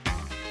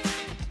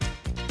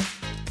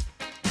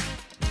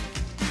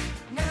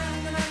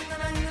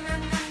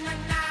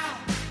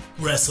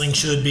Wrestling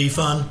should be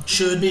fun,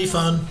 should be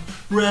fun.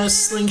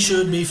 Wrestling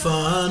should be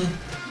fun.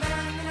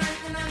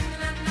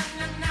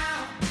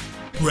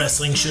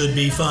 Wrestling should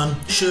be fun,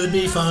 should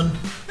be fun.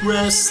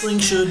 Wrestling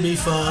should be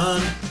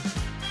fun.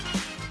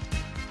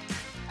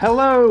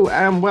 Hello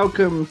and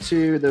welcome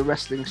to the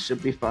Wrestling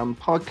Should Be Fun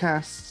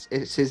podcast.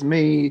 It is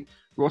me,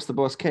 Ross the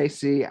Boss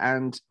Casey,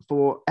 and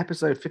for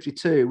episode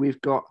 52, we've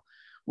got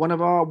one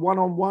of our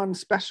one-on-one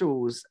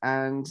specials,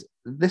 and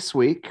this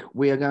week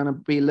we are going to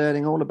be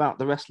learning all about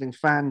the wrestling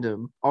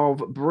fandom of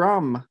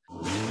Brum.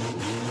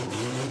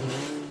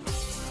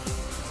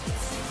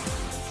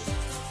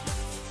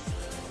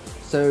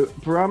 So,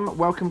 Brum,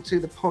 welcome to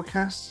the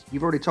podcast.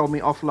 You've already told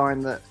me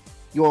offline that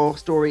your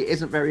story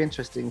isn't very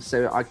interesting,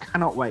 so I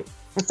cannot wait.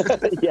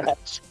 yeah,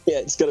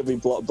 it's going to be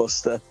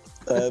blockbuster.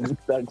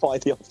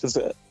 Quite the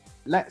opposite.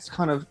 Let's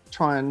kind of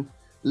try and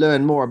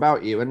learn more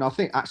about you. And I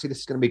think actually this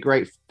is going to be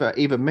great for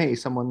even me,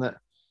 someone that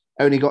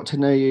only got to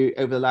know you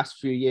over the last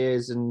few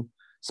years and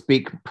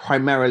speak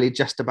primarily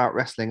just about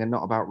wrestling and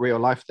not about real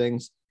life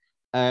things.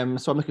 So I'm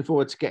looking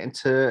forward to getting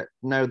to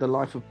know the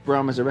life of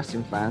Brum as a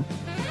wrestling fan.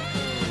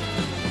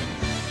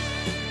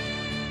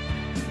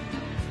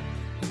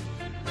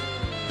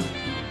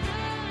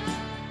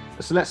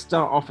 So let's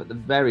start off at the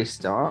very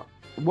start.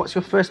 What's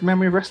your first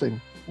memory of wrestling?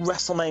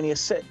 WrestleMania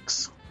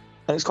 6.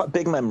 And it's quite a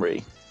big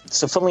memory.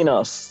 So funnily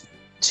enough,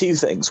 two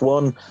things.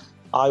 One,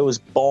 I was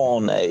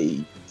born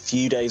a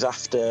few days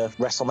after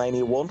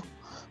WrestleMania 1.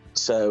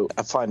 So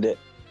I find it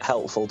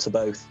helpful to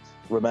both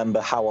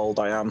remember how old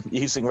I am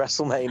using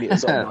WrestleMania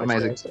as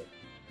Amazing.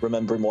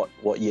 Remembering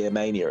what year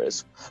Mania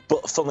is.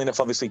 But funnily enough,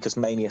 obviously, because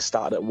Mania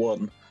started at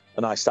 1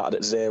 and I started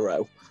at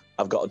 0,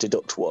 I've got to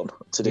deduct 1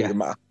 to do the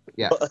math.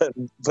 Yeah.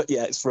 But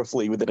yeah, it's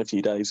roughly within a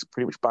few days,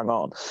 pretty much bang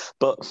on.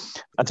 But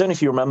I don't know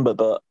if you remember,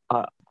 but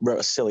I wrote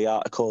a silly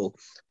article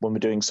when we're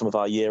doing some of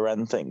our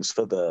year-end things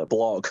for the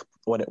blog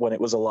when it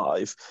was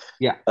alive.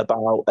 Yeah.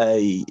 About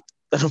a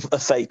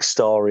fake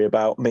story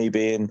about me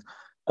being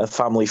a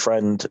family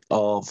friend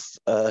of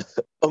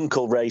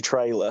Uncle Ray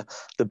Traylor,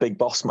 the Big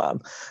Boss Man.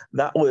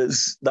 That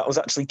was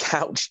actually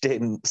couched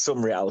in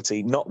some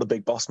reality, not the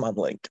Big Boss Man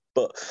link,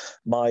 but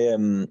my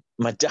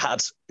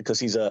dad, because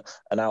he's an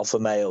alpha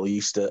male,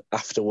 used to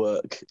after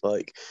work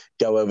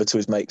go over to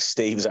his mate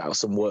Steve's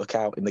house and work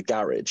out in the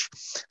garage.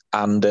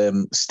 And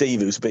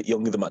Steve, who's a bit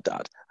younger than my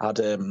dad, had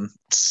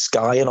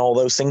Sky and all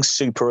those things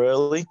super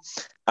early,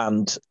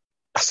 and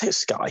I say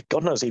Sky,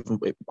 God knows, I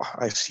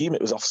assume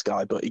it was off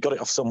Sky, but he got it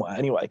off somewhere.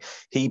 Anyway,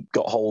 he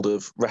got hold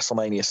of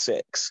WrestleMania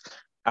 6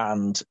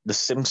 and The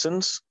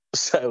Simpsons.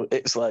 So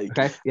it's like,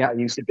 okay, yeah.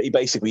 He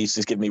basically used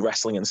to give me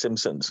wrestling and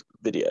Simpsons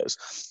videos.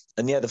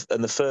 And yeah,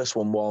 the first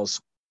one was,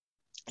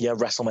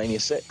 WrestleMania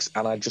 6.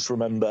 And I just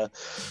remember,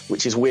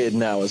 which is weird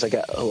now as I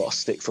get a lot of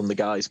stick from the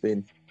guys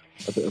being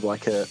a bit of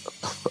like a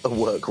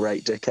work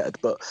rate dickhead,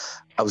 but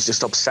I was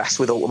just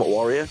obsessed with Ultimate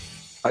Warrior.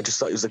 I just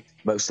thought it was the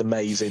most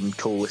amazing,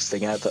 coolest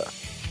thing ever.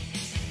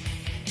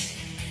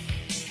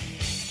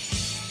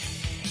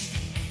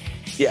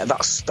 Yeah,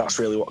 that's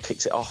really what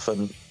kicked it off,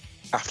 and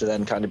after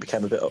then, kind of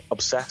became a bit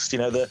obsessed.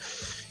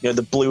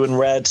 The blue and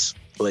red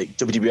like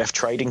WWF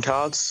trading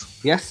cards.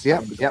 Yes,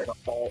 yeah.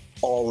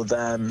 All of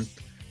them.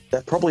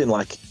 They're probably in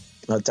like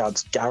my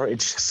dad's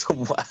garage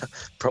somewhere,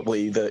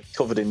 probably either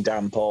covered in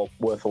damp or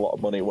worth a lot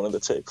of money. One of the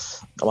two.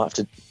 I might have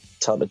to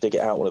tell him to dig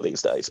it out one of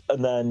these days,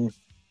 and then.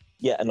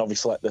 Yeah, and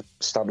obviously like the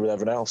standard with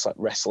everyone else, like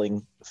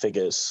wrestling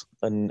figures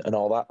and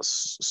all that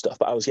stuff.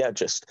 But I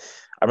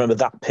remember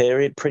that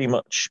period pretty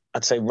much,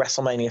 I'd say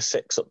WrestleMania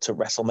 6 up to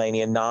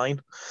WrestleMania 9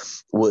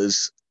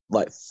 was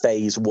like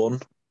phase 1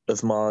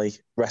 of my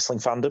wrestling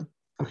fandom.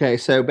 Okay,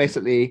 so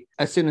basically,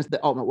 as soon as the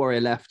Ultimate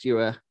Warrior left, you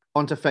were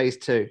on to phase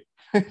 2.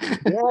 So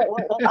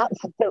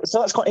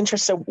that's quite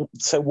interesting.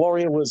 So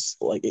Warrior was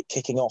like it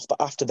kicking off, but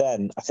after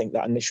then, I think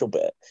that initial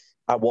bit,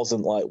 I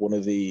wasn't like one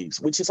of these,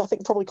 which is I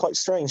think probably quite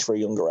strange for a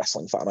younger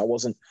wrestling fan. I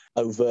wasn't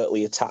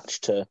overtly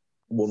attached to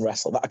one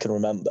wrestler that I can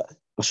remember.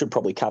 I should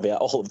probably caveat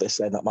all of this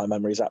saying that my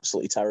memory is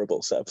absolutely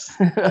terrible. So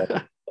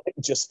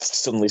just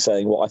suddenly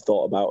saying what I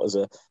thought about as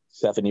a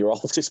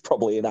 7-year-old is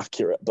probably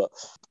inaccurate, but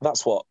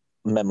that's what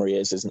memory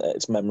is, isn't it?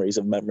 It's memories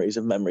of memories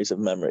of memories of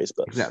memories.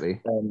 But exactly.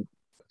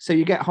 So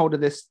you get hold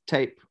of this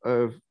tape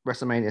of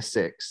WrestleMania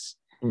 6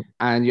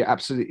 and you're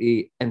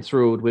absolutely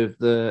enthralled with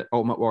the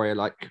Ultimate Warrior,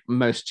 like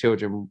most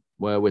children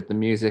were, with the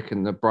music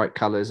and the bright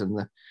colors and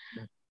the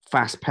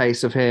fast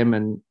pace of him.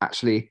 And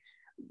actually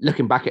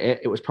looking back at it,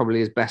 it was probably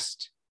his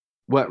best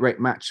work rate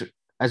match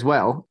as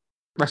well.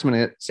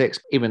 WrestleMania 6,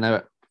 even though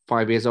at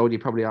 5 years old, you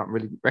probably aren't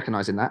really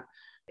recognizing that.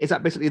 Is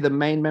that basically the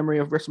main memory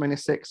of WrestleMania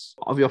 6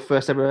 of your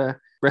first ever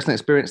wrestling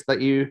experience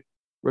that you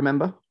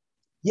remember?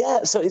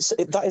 Yeah, so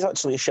that is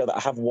actually a show that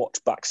I have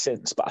watched back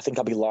since, but I think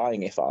I'd be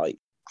lying if I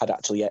had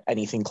actually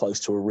anything close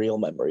to a real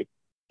memory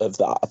of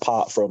that,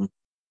 apart from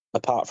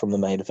the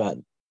main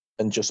event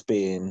and just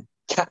being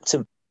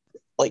captive.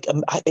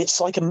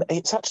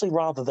 It's actually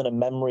rather than a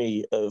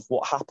memory of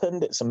what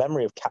happened, it's a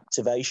memory of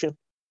captivation.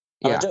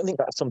 And I don't think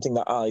that's something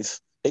that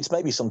it's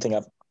maybe something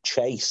I've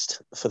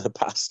chased for the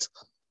past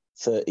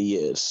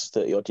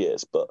 30 odd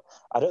years, but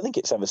I don't think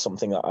it's ever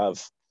something that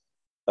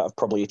I've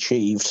probably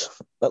achieved,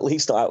 at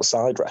least not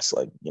outside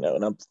wrestling,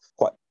 and I'm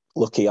quite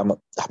lucky. I'm a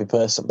happy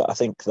person, but I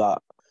think that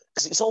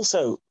because it's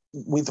also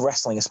with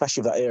wrestling,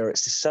 especially of that era,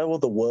 it's just so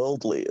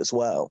otherworldly as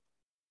well.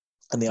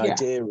 And the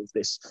idea of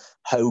this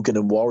Hogan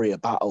and Warrior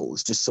battle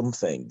was just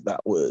something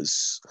that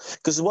was,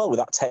 because as well with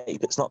that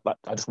tape, it's not that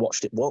I just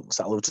watched it once.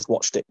 I've just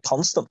watched it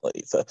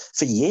constantly for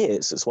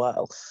years as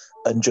well.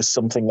 And just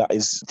something that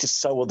is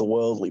just so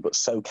otherworldly, but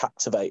so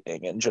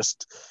captivating and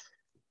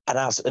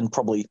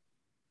probably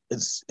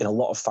is in a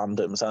lot of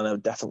fandoms, I know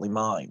definitely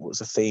mine,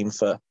 was a theme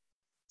for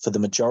the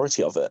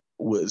majority of it,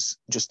 was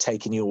just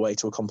taking you away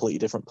to a completely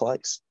different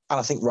place. And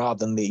I think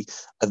rather than the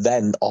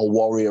event or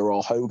Warrior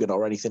or Hogan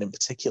or anything in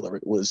particular,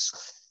 it was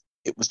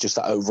just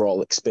that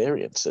overall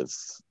experience of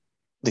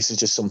this is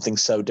just something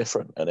so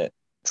different, and it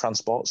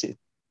transports you,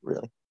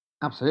 really.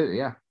 Absolutely,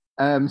 yeah.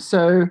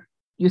 So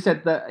you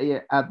said that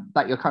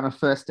that your kind of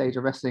first stage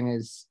of wrestling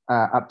is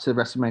up to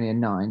WrestleMania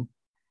 9.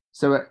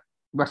 So at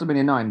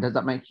WrestleMania 9, does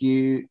that make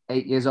you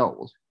 8 years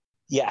old?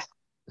 Yeah.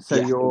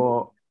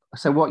 So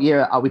So what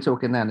year are we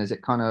talking then? Is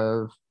it kind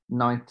of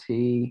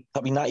 90?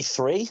 That'd be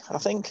 93, I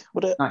think,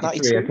 would it?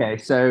 93, okay.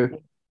 So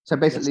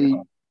basically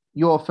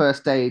your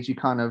first stage, you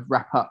kind of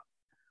wrap up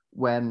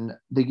when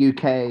the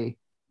UK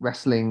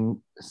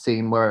wrestling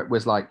scene, where it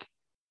was like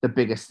the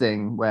biggest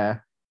thing,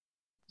 where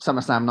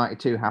SummerSlam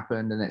 92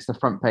 happened and it's the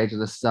front page of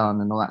the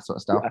Sun and all that sort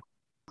of stuff. Yeah.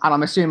 And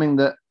I'm assuming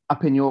that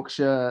up in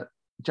Yorkshire,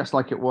 just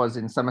like it was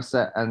in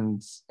Somerset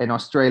and in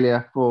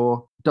Australia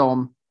for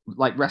Dom,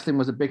 like wrestling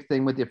was a big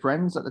thing with your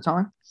friends at the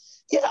time?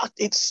 Yeah,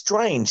 it's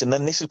strange. And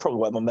then this is probably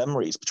where my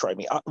memories betray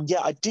me.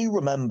 I do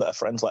remember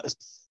friends like us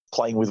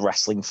playing with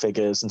wrestling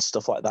figures and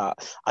stuff like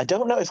that. I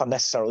don't know if I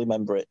necessarily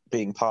remember it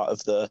being part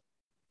of the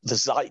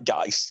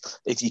zeitgeist,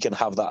 if you can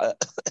have that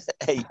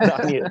at 8,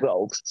 9 years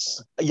old.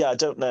 Yeah, I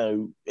don't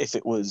know if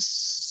it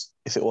was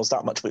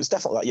that much, but it's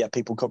definitely like,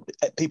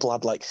 people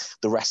had like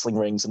the wrestling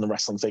rings and the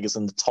wrestling figures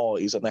and the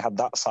toys, and they had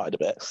that side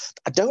of it.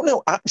 I don't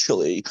know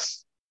actually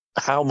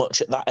how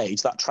much at that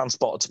age that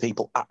transported to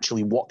people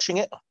actually watching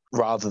it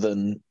rather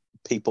than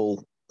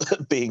people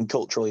being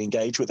culturally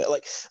engaged with it.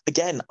 Like,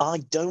 again, I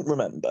don't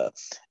remember,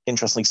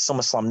 interestingly,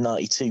 SummerSlam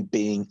 92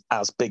 being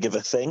as big of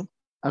a thing.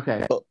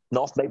 Okay. But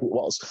not, maybe it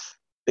was.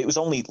 It was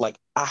only like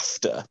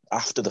after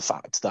the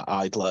fact that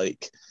I'd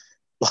like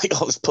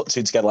I was put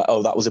two together, like,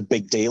 oh, that was a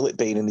big deal, it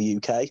being in the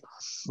UK.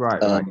 Right,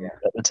 yeah.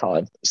 At the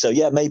time. So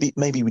yeah, maybe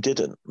we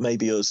didn't.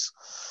 Maybe us,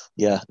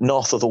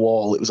 north of the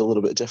wall, it was a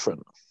little bit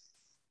different.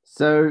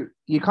 So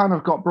you kind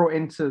of got brought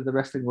into the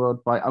wrestling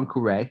world by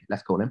Uncle Ray,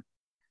 let's call him.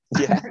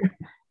 Yeah.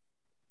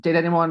 Did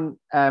anyone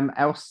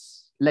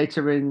else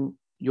later in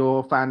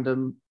your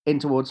fandom in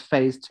towards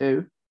phase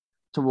 2,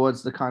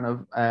 towards the kind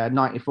of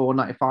 94,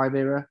 95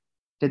 era?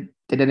 Did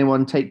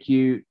anyone take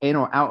you in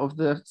or out of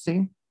the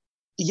scene?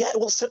 Yeah,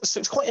 well, so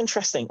it's quite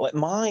interesting. Like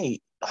my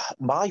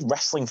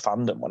wrestling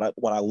fandom,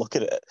 when I look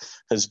at it,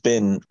 has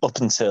been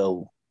up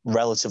until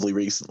relatively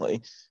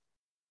recently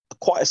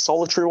quite a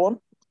solitary one.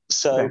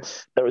 So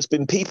There has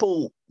been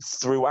people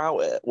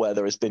throughout it where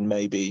there has been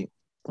maybe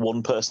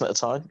one person at a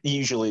time,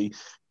 usually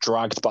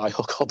dragged by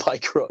hook or by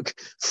crook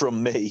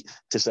from me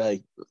to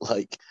say,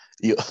 like,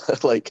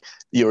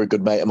 you're a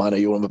good mate of mine, or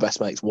you're one of my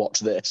best mates, watch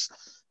this.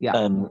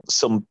 Yeah.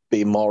 Some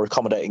being more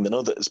accommodating than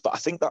others. But I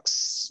think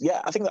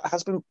that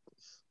has been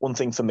one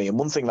thing for me, and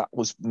one thing that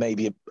was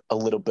maybe a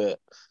little bit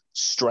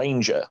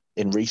stranger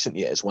in recent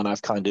years when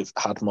I've kind of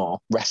had more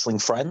wrestling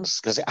friends,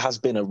 because it has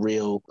been a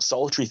real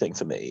solitary thing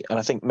for me. And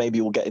I think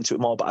maybe we'll get into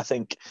it more, but I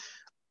think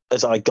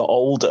as I got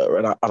older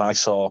and I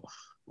saw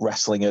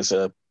wrestling as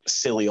a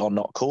silly or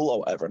not cool or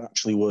whatever, and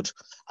actually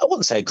I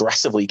wouldn't say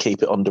aggressively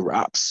keep it under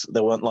wraps.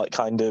 They weren't like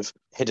kind of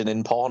hidden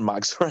in porn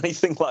mags or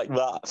anything like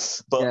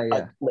that.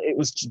 But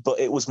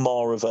it was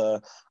more of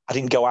I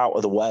didn't go out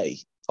of the way,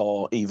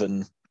 or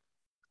even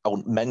I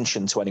wouldn't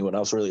mention to anyone I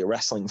was really a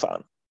wrestling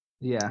fan.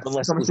 Yeah.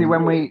 Obviously,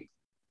 when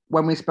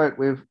we spoke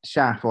with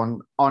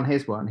Shaf on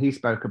his one, he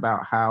spoke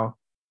about how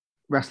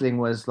wrestling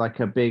was like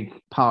a big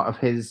part of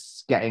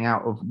his getting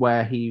out of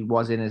where he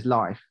was in his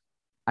life,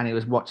 and he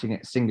was watching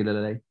it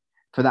singularly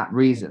for that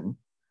reason.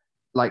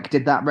 Like,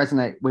 did that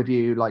resonate with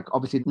you? Like,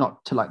 obviously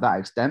not to like that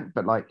extent,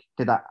 but like,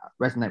 did that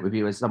resonate with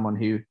you as someone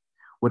who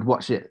would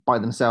watch it by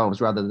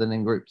themselves rather than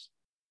in groups?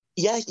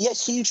 Yeah,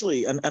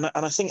 hugely. And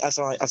I think as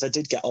I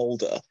did get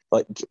older,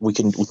 like we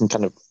can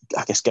kind of,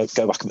 I guess, go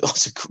back a bit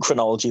to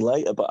chronology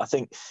later, but I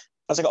think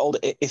as I got older,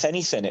 if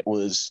anything, it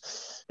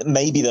was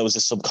maybe there was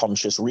a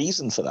subconscious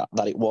reason for that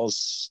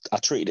I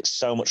treated it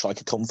so much like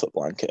a comfort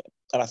blanket.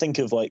 And I think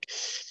of like,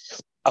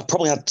 I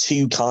probably had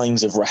two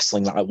kinds of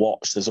wrestling that I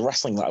watched. There's a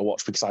wrestling that I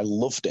watched because I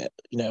loved it.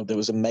 There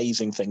was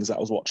amazing things that I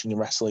was watching in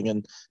wrestling,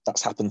 and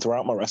that's happened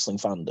throughout my wrestling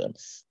fandom.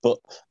 But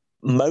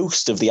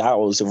most of the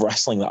hours of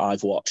wrestling that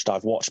I've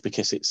watched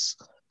because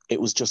it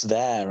was just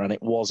there, and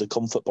it was a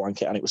comfort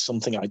blanket, and it was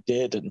something I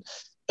did. And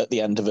at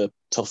the end of a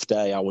tough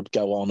day, I would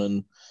go on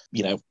and,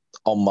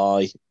 on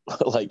my,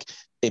 like,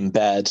 in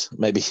bed,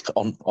 maybe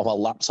on my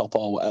laptop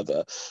or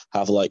whatever,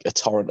 have like a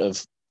torrent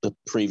of the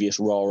previous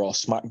Raw or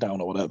SmackDown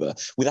or whatever,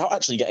 without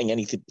actually getting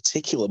anything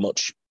particular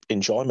much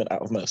enjoyment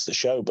out of most of the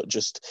show, but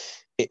just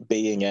it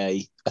being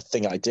a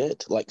thing I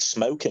did, like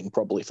smoking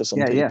probably for some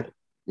people.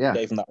 Yeah.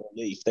 Gave them that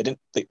relief.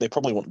 They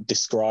probably won't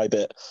describe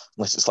it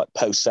unless it's like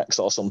post-sex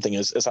or something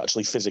as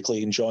actually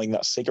physically enjoying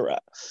that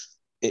cigarette.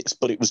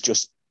 But it was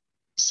just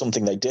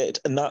something they did.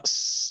 And that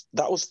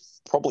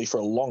was probably for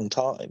a long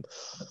time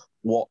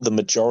what the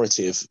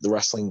majority of the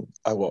wrestling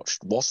I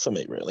watched was for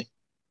me, really.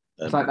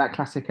 It's like that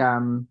classic,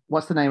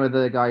 what's the name of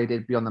the guy who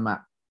did Beyond the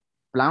Mat?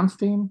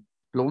 Blaustein?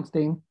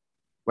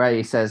 Where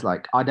he says,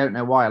 like, I don't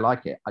know why I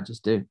like it, I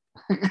just do.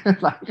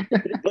 But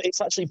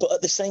it's actually, but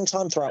at the same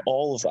time, throughout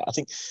all of that, I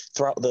think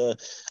throughout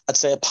I'd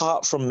say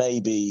apart from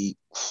maybe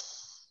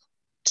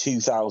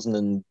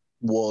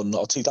 2001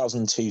 or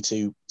 2002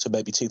 to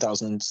maybe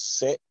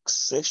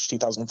 2006-ish,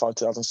 2005,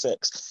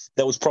 2006,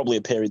 there was probably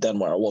a period then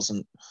where I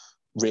wasn't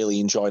really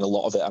enjoying a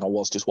lot of it and I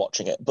was just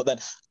watching it. But then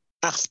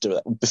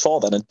before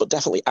then, but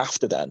definitely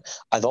after then,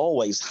 I've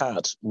always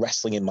had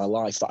wrestling in my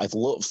life that I've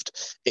loved.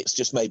 It's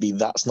just maybe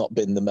that's not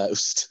been the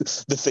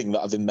thing that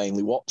I've been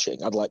mainly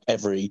watching. I'd like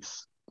every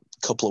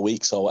couple of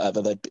weeks or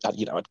whatever,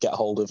 I'd get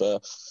hold of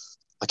an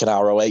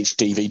ROH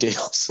DVD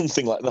or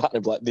something like that. And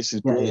I'd be like, this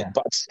is brilliant. Yeah.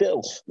 But I'd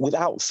still,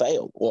 without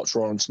fail, watch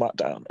Raw and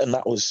SmackDown. And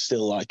that was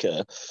still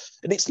and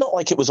it's not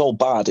like it was all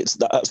bad.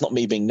 That's not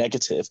me being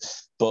negative,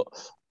 but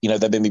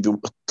there may be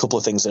a couple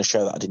of things in a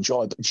show that I'd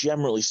enjoy, but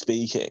generally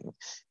speaking,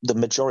 the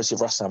majority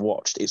of wrestling I've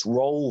watched, its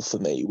role for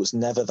me was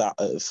never that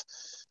of,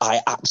 I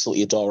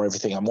absolutely adore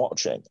everything I'm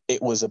watching.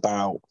 It was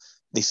about,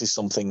 this is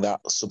something that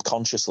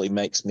subconsciously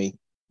makes me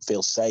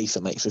feel safe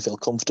and makes me feel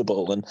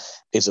comfortable and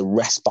is a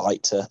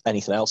respite to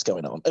anything else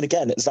going on. And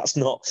again, that's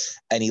not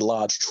any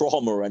large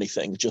trauma or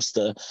anything, just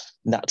the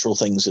natural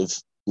things of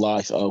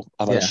life. Oh,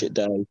 I've had a shit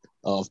day.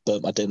 Oh, I've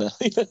burnt my dinner.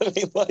 You know what I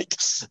mean? Like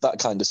that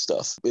kind of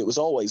stuff. It was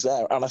always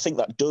there. And I think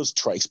that does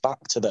trace back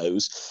to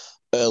those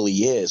early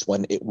years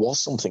when it was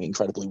something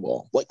incredibly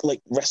warm.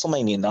 Like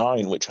WrestleMania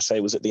 9, which I say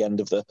was at the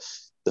end of the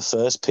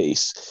first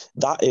piece.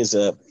 That is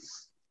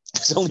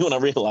it's only when I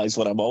realised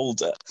when I'm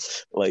older,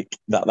 like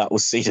that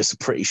was seen as a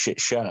pretty shit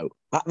show.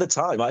 At the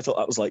time, I thought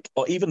that was like,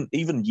 or even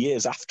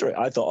years after it,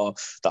 I thought,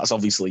 that's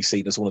obviously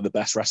seen as one of the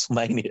best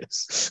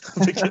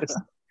WrestleManias because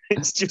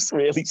it's just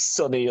really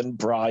sunny and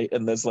bright,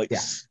 and there's like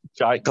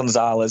Giant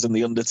Gonzalez and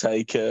The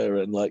Undertaker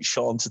and like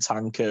Sean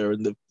Tatanka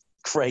and the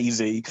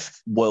crazy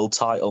world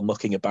title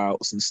mucking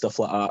abouts and stuff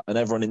like that, and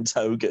everyone in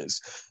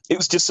togas. It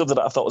was just something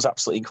that I thought was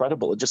absolutely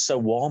incredible and just so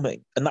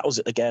warming. And that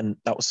was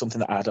something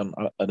that I had on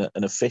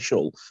an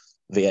official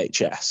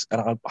VHS,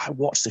 and I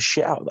watched the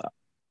shit out of that.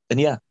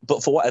 And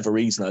but for whatever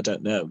reason, I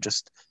don't know,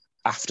 just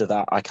after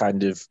that I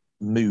kind of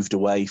moved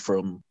away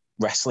from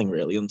wrestling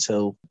really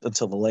until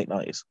the late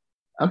 90s.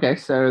 Okay,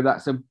 so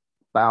that's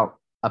about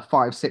a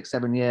 5, 6,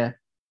 7 year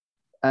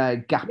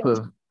gap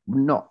of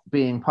not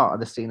being part of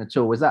the scene at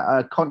all. Was that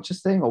a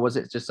conscious thing, or was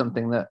it just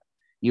something that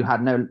you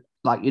had no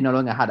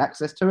longer had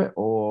access to it,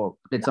 or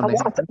did something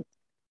happen?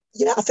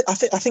 Yeah, I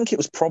think it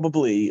was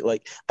probably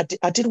like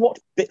I did watch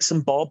bits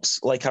and bobs.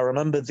 Like I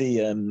remember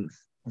the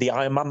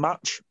Iron Man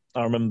match.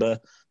 I remember,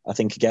 I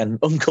think again,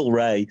 Uncle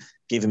Ray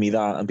giving me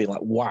that and being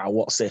like, "Wow,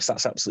 what's this?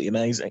 That's absolutely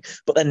amazing."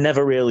 But then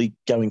never really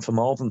going for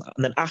more than that.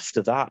 And then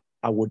after that,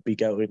 I would be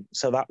going.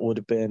 So that would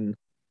have been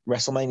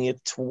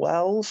WrestleMania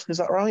 12. Is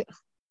that right?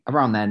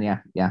 Around then, yeah.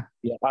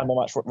 I'm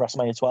on match for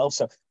WrestleMania 12.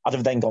 So I'd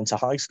have then gone to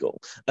high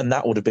school, and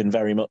that would have been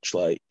very much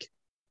like,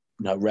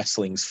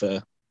 wrestling's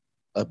for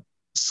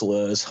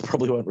slurs. I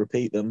probably won't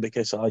repeat them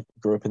because I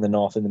grew up in the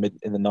North in the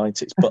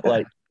 90s. But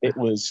like, it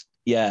was,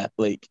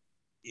 like,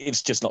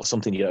 it's just not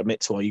something you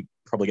admit to, or you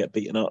probably get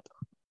beaten up.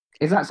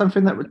 Is that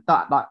something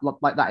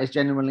that is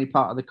genuinely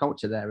part of the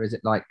culture there? Is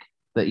it like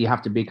that you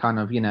have to be kind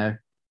of,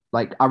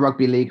 like a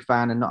rugby league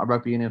fan and not a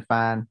rugby union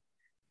fan,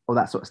 all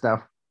that sort of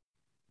stuff?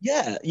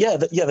 Yeah.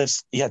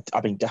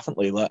 I mean,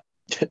 definitely. Like,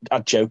 I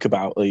joke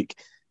about like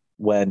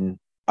when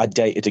I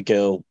dated a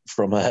girl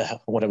from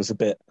when I was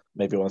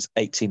maybe I was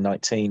 18,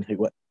 19,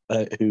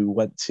 who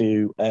went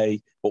to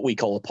what we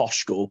call a posh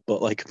school,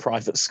 but like a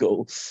private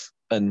school,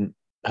 and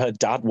her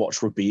dad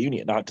watched rugby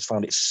union. I just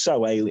found it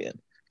so alien.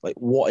 Like,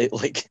 what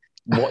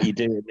are you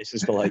doing? This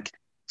is for like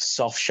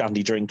soft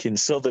shandy drinking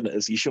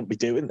Southerners. You shouldn't be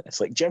doing this.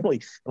 Like,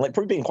 generally, and like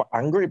probably being quite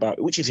angry about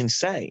it, which is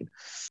insane.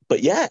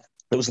 But yeah,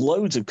 there was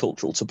loads of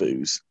cultural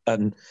taboos,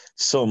 and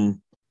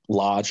some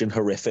large and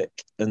horrific,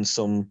 and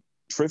some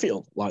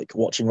trivial, like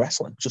watching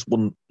wrestling. Just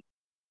wouldn't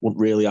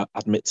really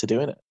admit to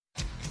doing it.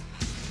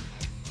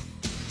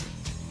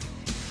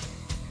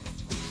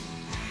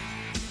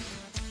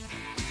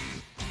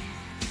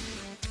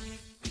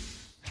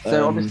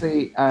 So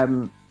obviously,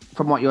 from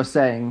what you're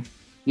saying,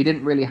 you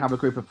didn't really have a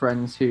group of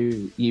friends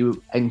who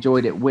you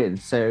enjoyed it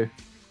with. So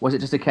was it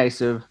just a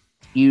case of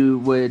you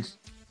would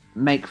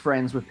make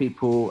friends with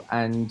people,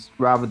 and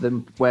rather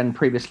than when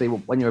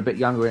you were a bit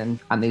younger and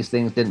these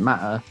things didn't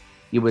matter,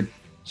 you would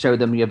show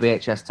them your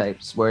VHS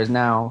tapes, whereas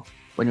now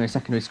when you're in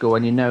secondary school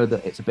and you know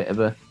that it's a bit of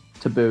a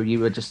taboo, you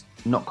were just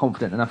not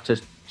confident enough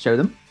to show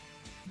them?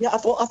 Yeah,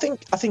 I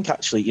think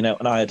actually,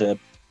 and I had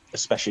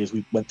especially as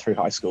we went through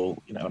high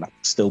school, and I'm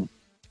still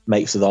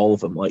mates with all of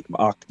them. Like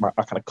our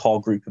kind of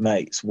core group of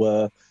mates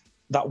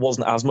that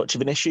wasn't as much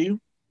of an issue.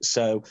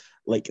 So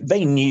like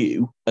they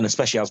knew, and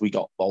especially as we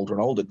got older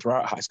and older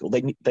throughout high school,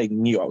 they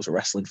knew I was a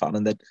wrestling fan,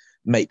 and they'd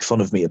make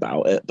fun of me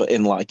about it, but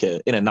in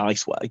a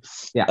nice way.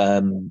 Yeah.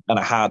 And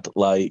I had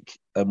like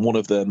one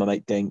of them, my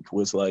mate Dink,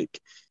 was like,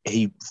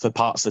 he for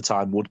parts of the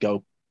time would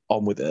go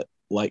along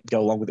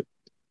with it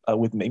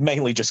with me,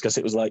 mainly just because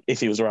it was like if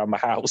he was around my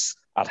house,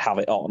 I'd have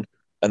it on,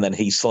 and then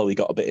he slowly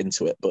got a bit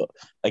into it. But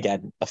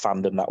again, a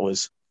fandom that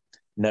was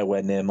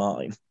nowhere near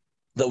mine.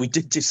 That we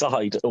did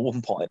decide at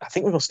one point, I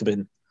think we must have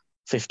been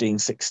 15,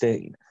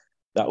 16,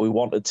 that we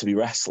wanted to be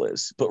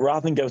wrestlers. But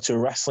rather than go to a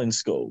wrestling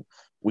school,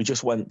 we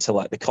just went to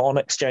like the Corn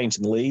Exchange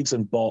in Leeds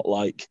and bought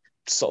like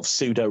sort of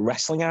pseudo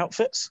wrestling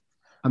outfits.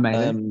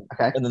 Amazing.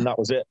 Okay. And then that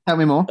was it. Tell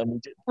me more.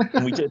 And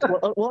we did.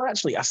 Well,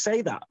 actually, I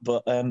say that,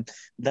 but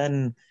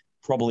then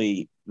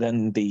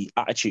the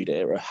Attitude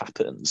Era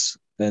happens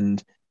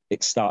and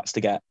it starts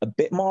to get a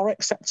bit more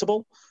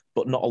acceptable,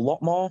 but not a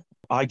lot more.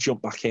 I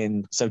jumped back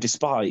in. So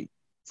despite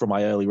from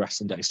my early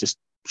wrestling days, just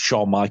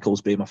Shawn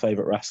Michaels being my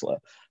favorite wrestler,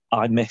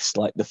 I missed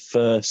like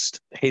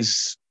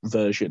his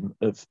version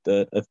of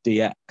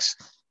DX,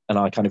 and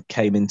I kind of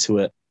came into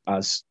it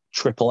as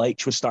Triple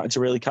H was starting to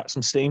really catch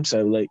some steam.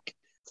 So like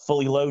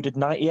Fully Loaded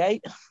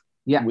 98,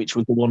 which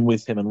was the one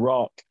with him and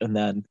Rock, and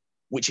then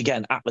which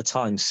again at the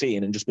time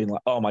seeing and just being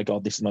like, oh my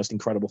god, this is the most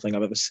incredible thing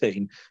I've ever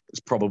seen. It's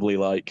probably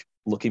like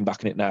looking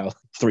back on it now,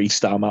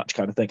 3-star match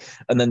kind of thing.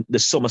 And then the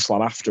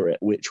SummerSlam after it,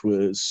 which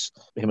was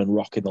him and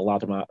Rock in the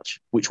ladder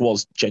match, which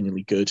was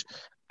genuinely good.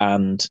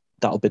 And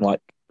that'll been like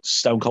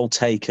Stone Cold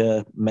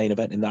Taker main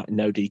event in that,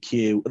 no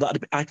DQ.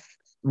 I'm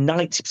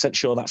 90%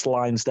 sure that's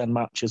Lions Den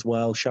match as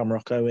well,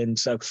 Shamrock Owen.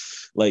 So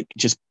like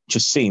just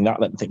seeing that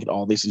then thinking,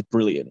 oh, this is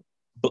brilliant,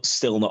 but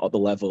still not at the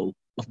level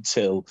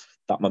until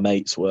that my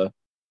mates were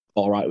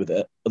all right with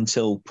it,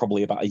 until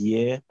probably about a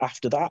year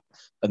after that.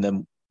 And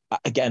then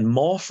again,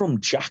 more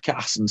from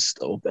Jackass and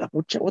stuff.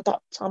 Would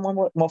that timeline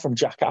work? More from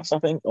Jackass, I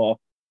think, or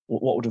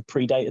what would have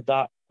predated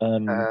that?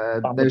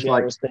 There's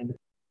like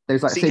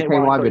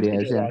CKY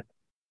videos, yeah.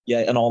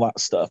 Yeah, and all that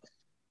stuff.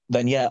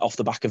 Then yeah, off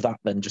the back of that,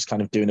 then just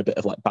kind of doing a bit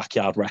of like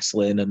backyard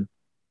wrestling and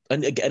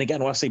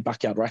again, when I say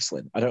backyard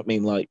wrestling, I don't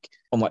mean like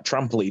on like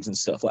trampolines and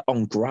stuff, like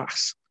on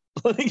grass,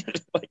 like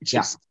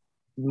just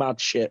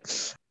mad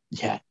shit.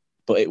 Yeah,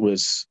 but it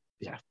was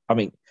I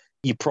mean,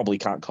 you probably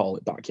can't call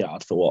it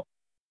backyard for what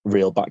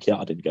real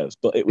backyarding goes,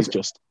 but it was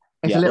just.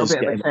 It's a little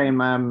bit of a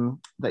shame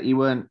that you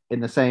weren't in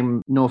the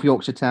same North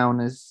Yorkshire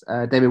town as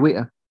David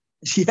Wheater.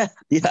 Yeah.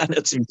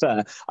 And to be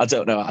fair, I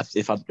don't know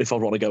if I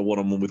want to go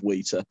one-on-one with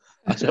Wheater.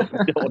 I don't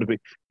want to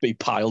be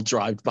pile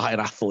drived by an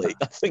athlete.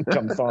 I think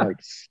I'm fine.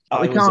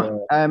 We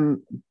can't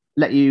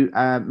let you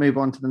move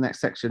on to the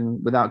next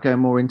section without going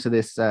more into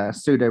this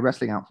pseudo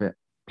wrestling outfit.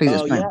 Please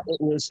explain.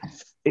 Yeah,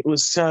 it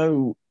was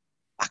so.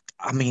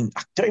 I mean,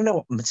 I don't even know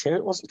what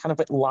material it was. Kind of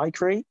a bit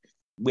lycra.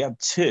 We had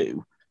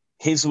two.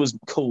 His was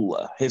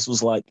cooler. His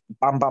was like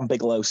Bam Bam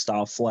Bigelow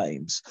style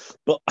flames.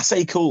 But I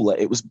say cooler,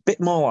 it was a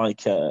bit more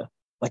like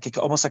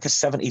almost like a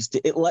 70s.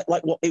 It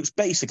was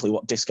basically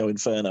what Disco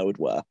Inferno would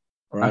wear,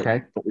 right?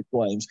 Okay. But with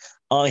flames.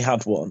 I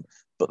had one,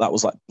 but that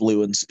was like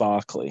blue and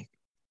sparkly.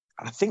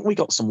 I think we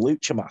got some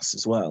lucha masks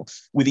as well,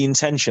 with the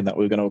intention that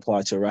we were going to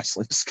apply to a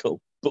wrestling school,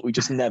 but we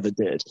just never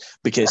did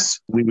because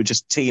we were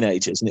just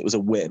teenagers and it was a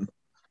whim.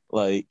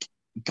 Like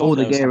all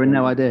the gear and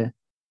no idea.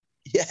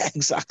 Yeah,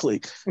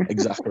 exactly.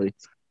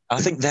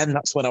 I think then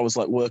that's when I was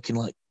like working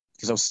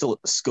because I was still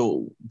at the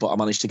school, but I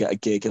managed to get a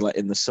gig like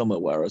in the summer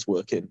where I was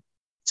working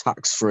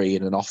tax-free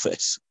in an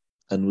office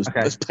and was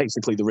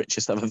basically the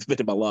richest I've ever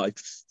been in my life.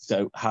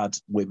 So had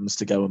whims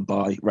to go and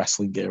buy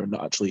wrestling gear and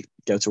not actually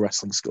go to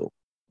wrestling school.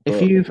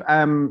 If you've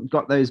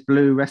got those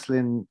blue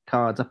wrestling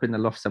cards up in the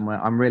loft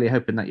somewhere, I'm really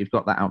hoping that you've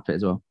got that outfit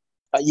as well.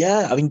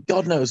 Yeah, I mean,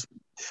 God knows.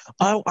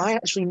 I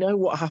actually know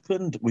what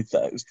happened with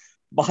those.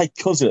 My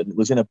cousin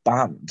was in a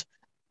band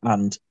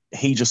and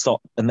he just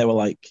thought, and they were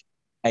like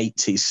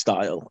 80s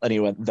style, and he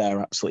went, they're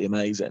absolutely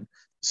amazing.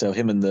 So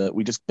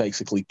we just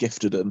basically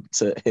gifted them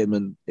to him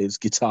and his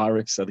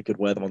guitarist so they could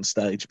wear them on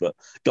stage. But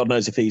God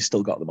knows if he's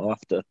still got them. I'll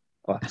have to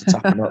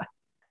tap him up.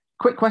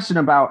 Quick question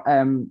about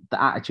the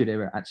Attitude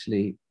Era,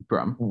 actually,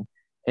 Brum,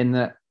 in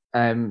that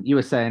you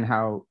were saying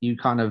how you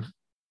kind of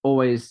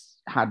always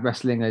had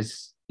wrestling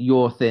as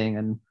your thing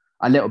and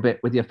a little bit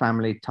with your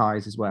family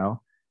ties as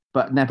well,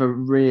 but never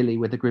really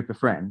with a group of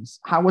friends.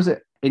 How was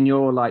it in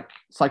your like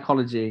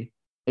psychology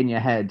in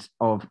your head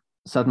of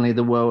suddenly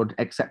the world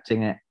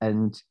accepting it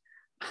and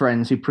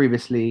friends who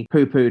previously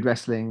poo-pooed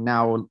wrestling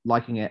now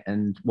liking it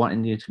and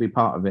wanting you to be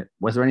part of it?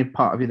 Was there any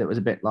part of you that was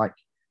a bit like,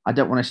 I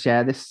don't want to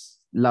share this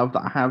love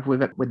that I have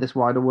with it, with this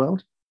wider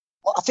world?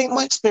 Well, I think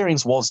my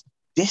experience was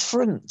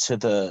different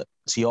to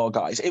your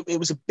guys. It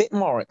was a bit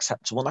more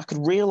acceptable and I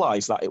could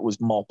realize that it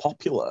was more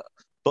popular,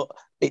 but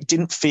it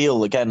didn't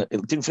feel as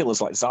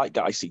like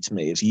zeitgeisty to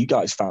me as you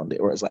guys found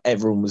it, whereas like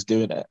everyone was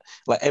doing it.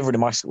 Like everyone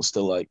in my school was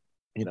still like,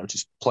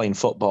 just playing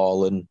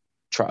football and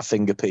try to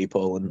finger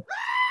people and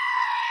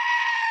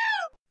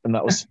and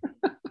that was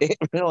it.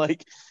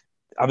 Like,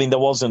 I mean, there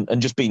wasn't,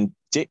 and just being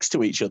dicks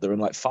to each other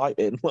and like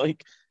fighting,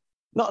 like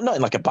not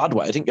in like a bad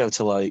way. I didn't go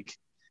to like,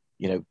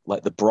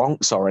 like the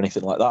Bronx or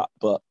anything like that,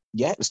 but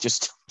yeah, it was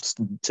just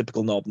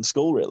typical Northern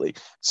school, really.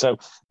 So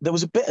there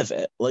was a bit of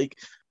it. Like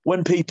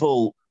when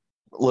people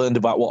learned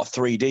about what a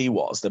 3D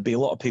was, there'd be a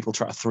lot of people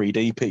trying to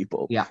 3D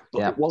people. Yeah,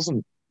 but it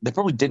wasn't. They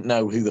probably didn't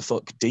know who the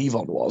fuck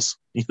Devon was.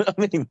 You know what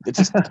I mean? They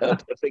just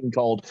heard a thing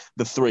called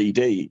the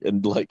 3D,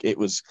 and like it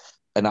was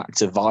an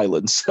act of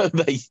violence, so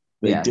they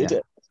did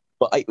it.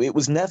 But it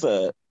was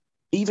never,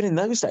 even in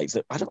those days,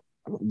 that I don't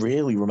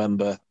really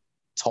remember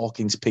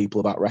talking to people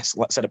about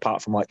wrestling. Let's say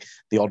apart from like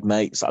the odd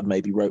mates that I'd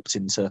maybe roped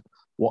into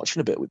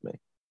watching a bit with me,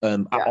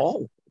 at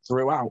all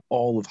throughout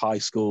all of high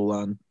school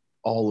and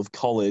all of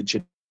college.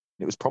 And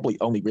it was probably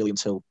only really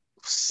until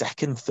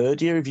second,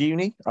 third year of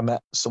uni I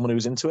met someone who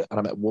was into it, and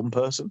I met one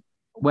person.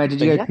 Where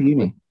did you go to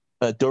uni?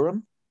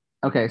 Durham.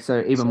 Okay,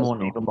 so even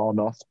more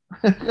north.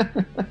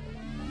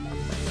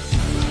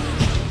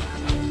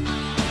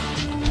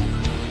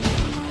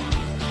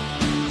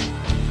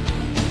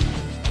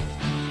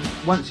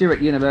 Once you're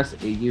at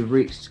university, you've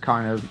reached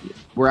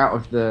we're out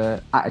of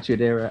the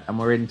Attitude Era and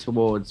we're in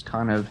towards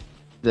kind of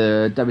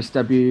the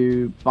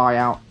WCW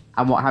buyout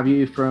and what have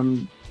you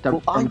from...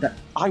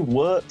 I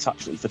worked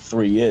actually for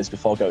 3 years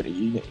before going to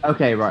uni.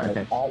 Okay, right,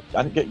 okay.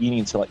 I didn't get uni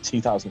until like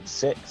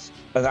 2006.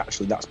 And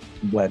actually that's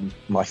when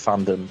my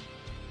fandom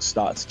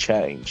started to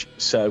change.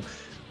 So...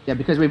 Yeah,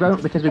 because we've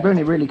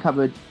only really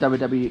covered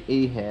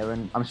WWE here,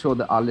 and I'm sure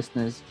that our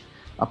listeners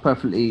are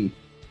perfectly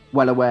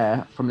well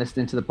aware from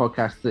listening to the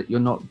podcast that you're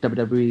not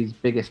WWE's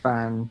biggest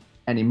fan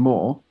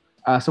anymore.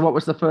 So what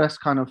was the first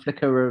kind of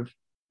flicker of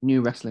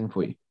new wrestling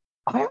for you?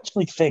 I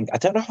actually think, I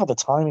don't know how the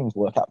timings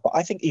work out, but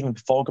I think even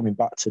before coming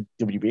back to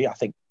WWE, I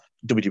think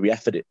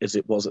WWF as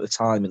it was at the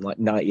time in like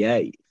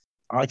 98,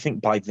 I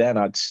think by then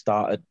I'd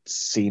started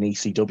seeing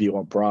ECW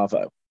on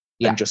Bravo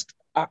and just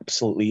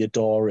absolutely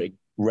adoring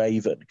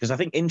Raven. Because I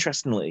think,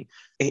 interestingly,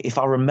 if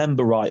I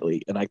remember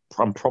rightly, and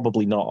I'm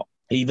probably not,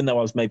 even though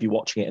I was maybe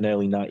watching it in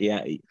early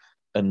 98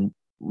 and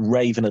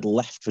Raven had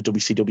left for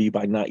WCW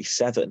by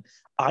 97,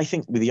 I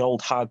think with the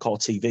old hardcore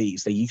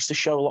TVs, they used to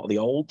show a lot of the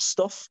old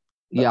stuff.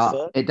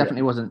 Yeah, it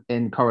definitely wasn't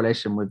in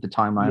correlation with the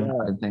timeline,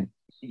 I think.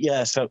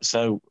 Yeah,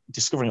 so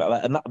discovering like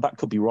that, and that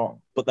could be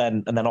wrong. But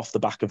then off the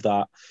back of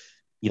that,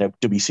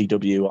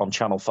 WCW on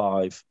Channel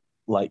 5,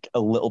 like a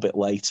little bit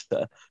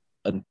later,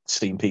 and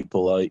seeing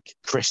people like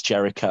Chris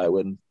Jericho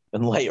and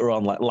later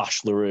on like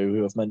Lash LaRue,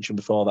 who I've mentioned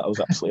before, that I was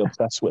absolutely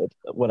obsessed with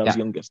when I was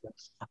youngest.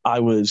 I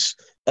was,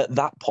 at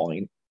that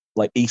point,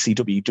 like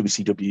ECW,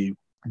 WCW,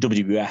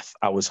 WWF,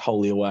 I was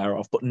wholly aware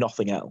of, but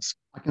nothing else.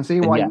 I can see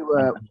why you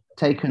were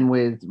taken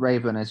with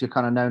Raven, as you're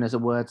kind of known as a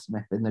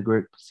wordsmith in the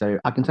group. So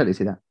I can totally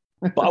see that.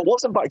 But I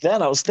wasn't back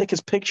then. I was thick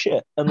as pig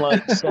shit. And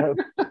like, so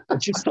I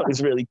just thought it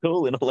was really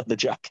cool in a leather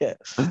jacket.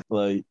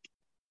 Like,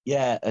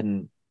 yeah.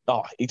 And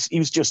he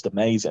was just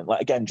amazing.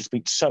 Like, again, just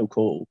being so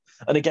cool.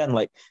 And again,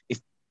 like, if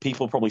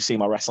people probably see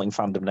my wrestling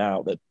fandom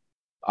now, that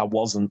I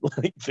wasn't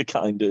like the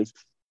kind of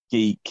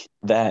geek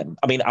then.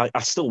 I mean, I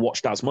still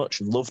watched as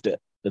much and loved it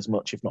as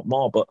much, if not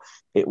more, but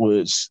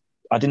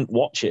I didn't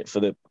watch it for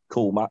the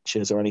cool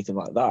matches or anything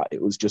like that.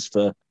 It was just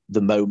for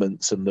the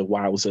moments and the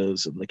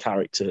wowzers and the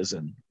characters.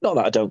 And not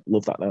that I don't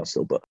love that now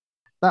still, but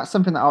that's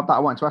something that I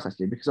wanted to ask,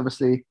 actually, because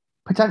obviously,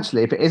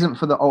 potentially, if it isn't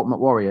for the Ultimate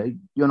Warrior,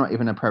 you're not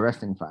even a pro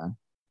wrestling fan,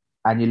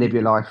 and you live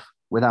your life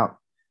without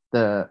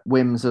the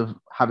whims of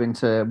having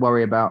to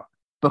worry about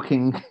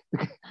booking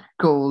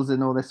calls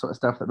and all this sort of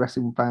stuff that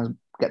wrestling fans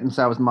get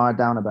themselves mired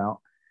down about.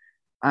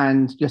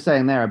 And you're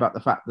saying there about the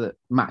fact that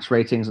match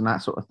ratings and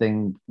that sort of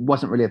thing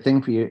wasn't really a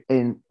thing for you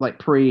in like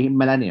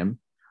pre-millennium.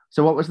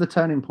 So what was the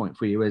turning point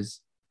for you as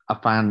a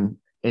fan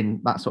in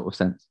that sort of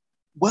sense?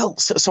 Well,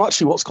 so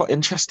actually what's quite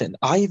interesting,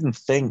 I even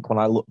think when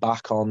I look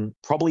back on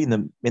probably in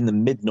the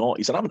mid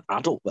noughties, and I'm an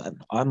adult then,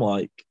 I'm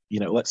like,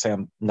 let's say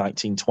I'm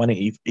 19,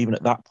 20, even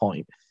at that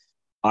point,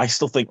 I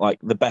still think like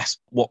the best,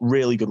 what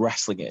really good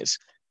wrestling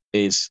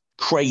is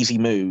crazy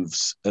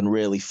moves and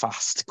really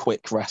fast,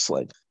 quick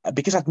wrestling.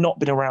 Because I've not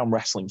been around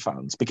wrestling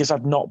fans, because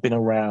I've not been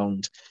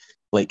around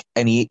like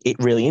any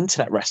really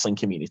internet wrestling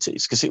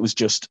communities, because it was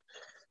just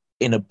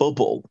in a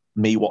bubble,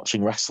 me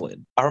watching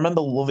wrestling. I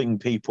remember loving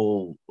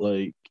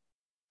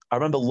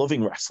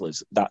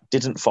wrestlers that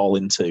didn't fall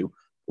into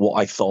what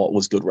I thought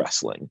was good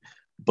wrestling,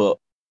 but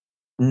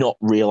not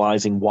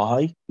realizing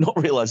why,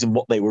 not realizing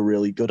what they were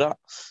really good at.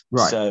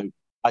 Right. So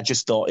I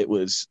just thought it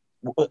was,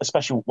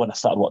 especially when I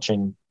started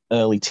watching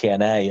early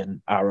TNA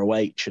and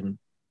ROH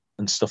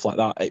and stuff like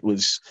that, it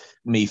was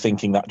me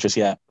thinking that just,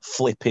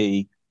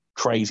 flippy,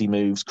 crazy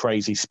moves,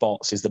 crazy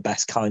spots is the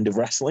best kind of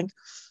wrestling.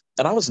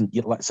 And I wasn't,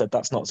 like I said,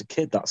 that's not as a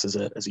kid, that's as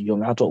a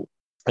young adult.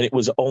 And it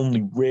was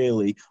only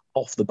really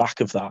off the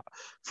back of that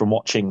from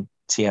watching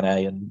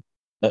TNA and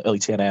early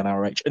TNA and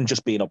ROH and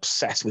just being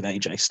obsessed with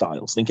AJ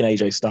Styles, thinking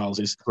AJ Styles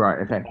is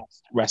the best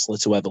wrestler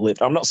to ever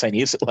live. I'm not saying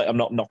he is, like, I'm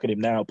not knocking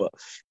him now,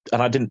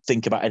 and I didn't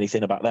think about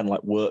anything about then,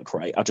 like work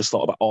rate. I just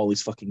thought about all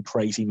his fucking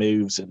crazy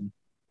moves and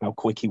how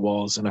quick he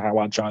was and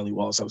how agile he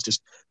was. I was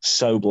just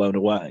so blown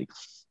away.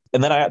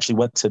 And then I actually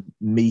went to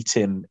meet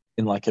him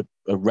in like a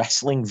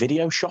wrestling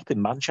video shop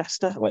in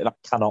Manchester. Like that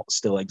cannot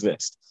still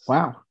exist.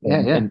 Wow.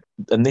 Yeah.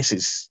 And this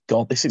is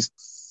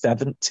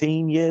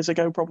 17 years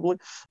ago, probably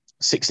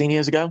 16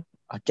 years ago,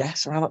 I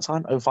guess, around that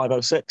time,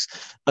 05, 06.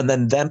 And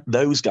then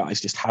those guys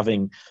just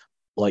having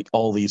like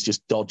all these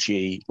just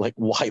dodgy, like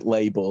white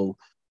label,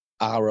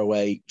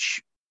 ROH,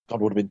 God,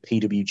 would have been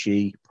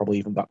PWG, probably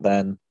even back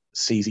then,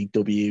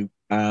 CZW,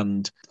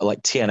 and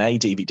like TNA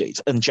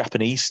DVDs and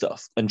Japanese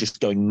stuff, and just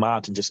going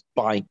mad and just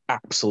buying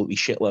absolutely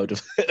shitload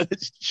of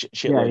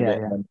shitload of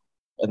it,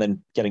 and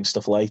then getting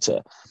stuff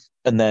later.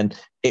 And then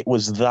it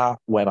was that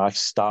when I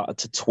started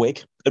to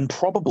twig, and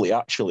probably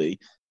actually,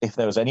 if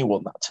there was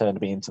anyone that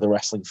turned me into the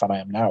wrestling fan I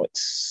am now,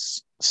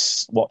 it's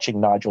watching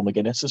Nigel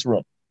McGuinness's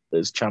run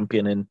as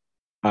champion in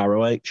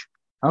ROH.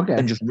 Okay.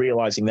 And just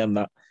realizing then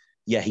that,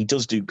 yeah, he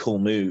does do cool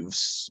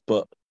moves,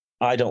 but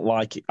I don't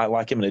like it. I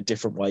like him in a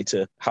different way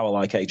to how I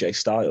like AJ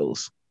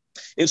Styles.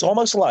 It's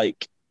almost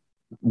like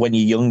when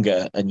you're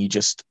younger and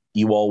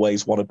you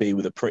always want to be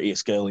with the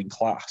prettiest girl in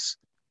class,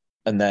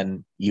 and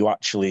then you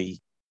actually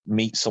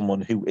meet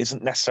someone who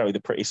isn't necessarily the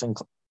prettiest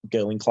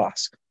girl in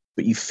class,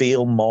 but you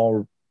feel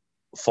more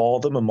for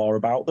them and more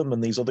about them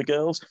than these other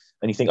girls,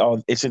 and you think,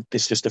 oh, it's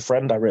just a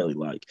friend I really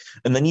like,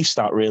 and then you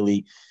start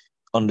really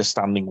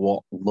understanding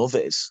what love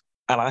is.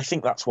 And I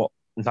think that's what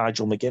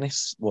Nigel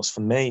McGuinness was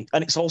for me.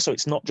 And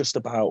it's not just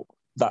about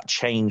that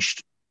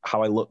changed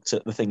how I looked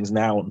at the things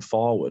now and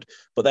forward,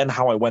 but then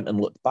how I went and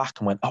looked back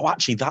and went, oh,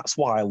 actually, that's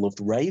why I loved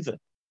Raven.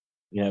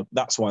 You know,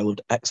 that's why I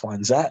loved X, Y,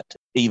 and Z.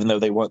 Even though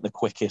they weren't the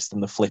quickest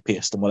and the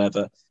flippiest and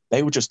whatever,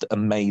 they were just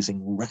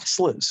amazing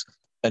wrestlers.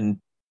 And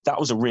that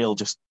was a real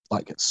just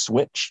like a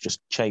switch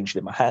just changed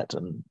in my head.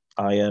 And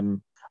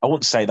I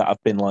wouldn't say that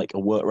I've been like a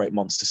work rate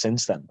monster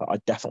since then, but I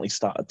definitely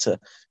started to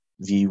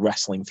view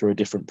wrestling through a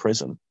different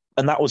prism.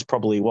 And that was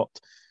probably was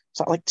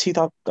that like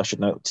 2000? I should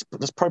know.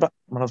 That's probably about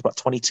when I was about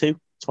 22,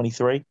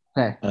 23.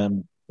 Okay.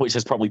 Which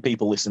is probably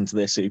people listen to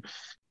this who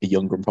are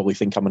younger and probably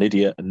think I'm an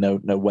idiot and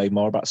know way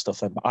more about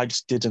stuff then. But I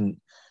just didn't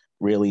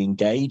really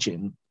engage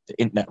in the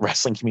internet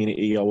wrestling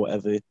community or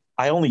whatever.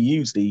 I only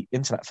use the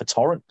internet for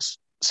torrents.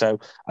 So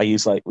I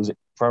use was it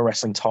Pro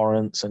Wrestling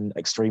Torrents and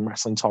Extreme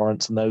Wrestling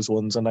Torrents and those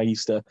ones. And I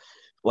used to,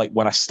 like,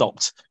 when I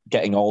stopped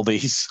getting all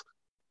these,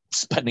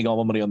 spending all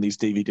my money on these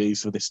DVDs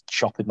for this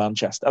shop in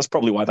Manchester. That's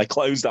probably why they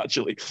closed,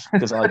 actually,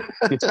 because I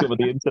discovered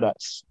the internet.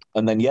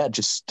 And then,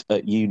 just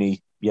at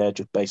uni,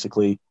 just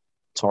basically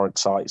torrent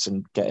sites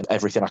and getting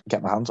everything I can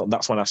get my hands on.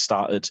 That's when I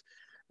started,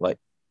 like,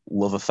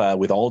 love affair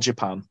with All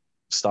Japan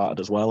started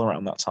as well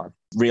around that time,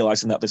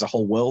 realizing that there's a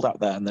whole world out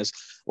there and there's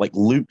like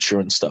lucha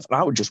and stuff. And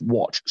I would just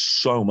watch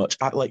so much.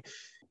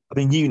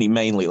 Uni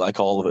mainly,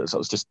 like all of us, I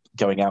was just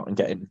going out and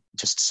getting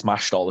just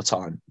smashed all the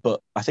time. But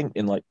I think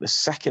in like the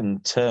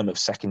second term of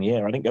second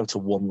year, I didn't go to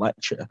one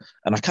lecture,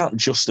 and I can't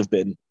just have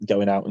been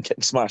going out and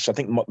getting smashed. I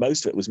think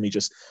most of it was me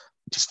just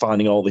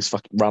finding all this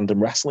fucking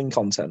random wrestling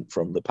content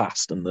from the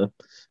past and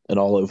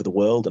all over the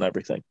world and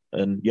everything.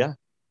 And yeah.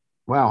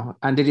 Wow.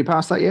 And did you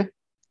pass that year?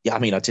 Yeah, I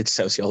mean, I did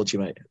sociology,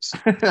 mate.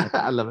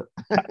 I love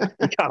it.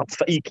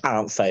 You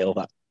can't fail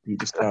that. You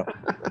just can't.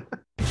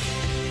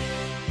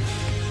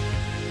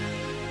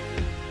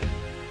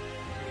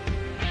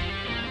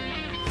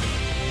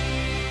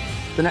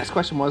 The next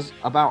question was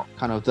about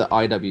kind of the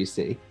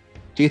IWC.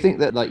 Do you think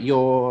that like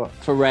your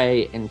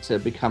foray into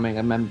becoming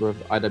a member of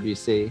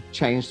IWC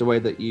changed the way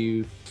that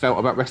you felt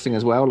about wrestling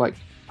as well? Like,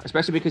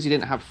 especially because you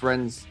didn't have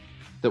friends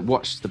that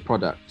watched the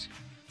product.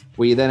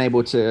 Were you then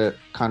able to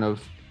kind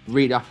of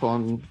read up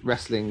on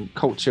wrestling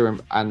culture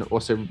and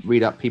also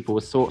read up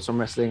people's thoughts on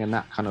wrestling, and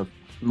that kind of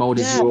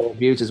molded your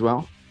views as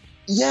well?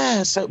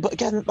 Yeah. So, but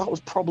again, that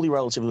was probably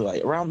relatively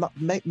late. Around that,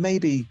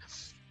 maybe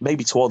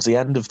towards the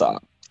end of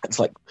that. It's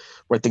like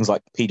read things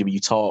like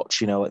PW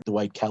Torch, like the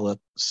Wade Keller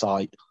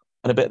site,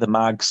 and a bit of the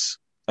mags,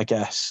 I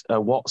guess.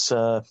 What's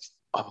the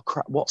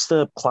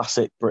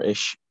classic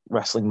British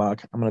wrestling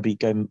mag? I'm going to be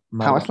going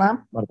mad. Power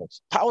Slam?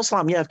 Power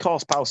Slam, yeah, of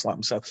course, Power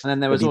Slam. So, and then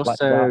there was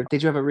also,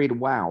 did you ever read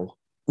WOW?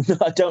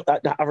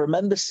 I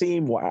remember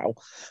seeing WOW,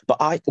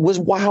 but was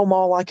WOW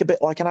more like a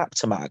bit like an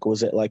Aptamag?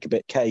 Was it like a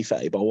bit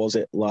kayfabe, or was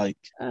it like?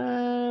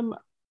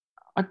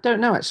 I don't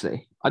know,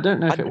 actually. I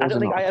don't know if it was. I don't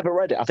think I ever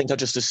read it. I think I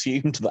just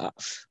assumed that.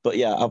 But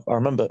yeah, I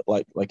remember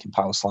like in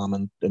Power Slam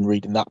and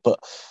reading that. But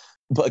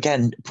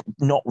again,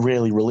 not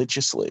really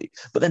religiously.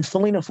 But then,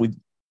 funnily enough, with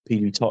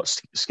PW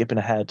Torch, skipping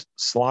ahead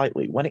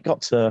slightly, when it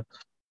got to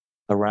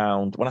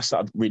around when I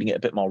started reading it a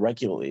bit more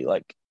regularly,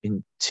 like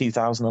in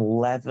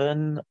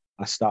 2011,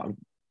 I started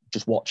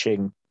just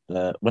watching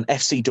when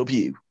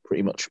FCW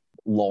pretty much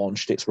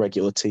launched its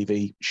regular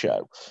TV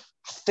show.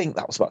 I think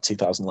that was about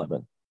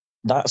 2011.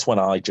 That's when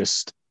I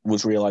just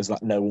was realising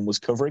that no one was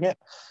covering it.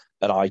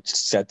 And I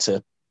said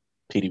to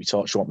PW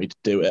Torch, "You want me to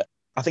do it?"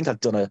 I think I'd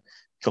done a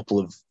couple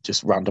of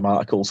just random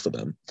articles for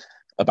them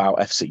about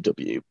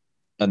FCW.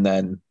 And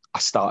then I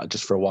started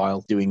just for a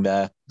while doing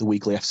the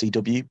weekly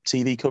FCW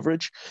TV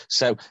coverage.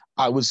 So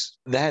I was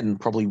then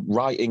probably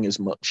writing as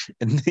much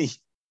in the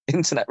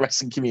internet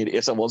wrestling community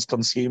as I was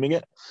consuming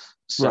it.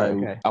 So Right,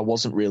 okay. I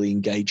wasn't really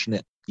engaged in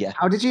it. Yeah.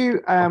 How did you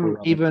Probably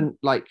right. even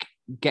like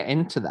get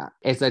into that?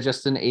 Is there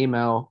just an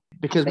email?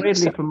 Because think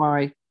weirdly so.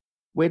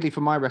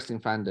 for my wrestling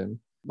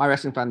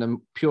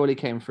fandom purely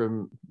came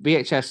from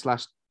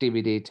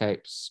VHS/DVD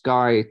tapes,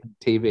 Sky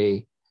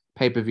TV,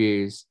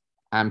 pay-per-views,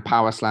 and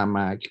Power Slam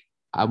Mag.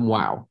 And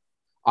wow,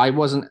 I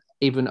wasn't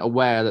even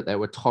aware that there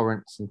were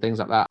torrents and things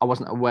like that. I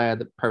wasn't aware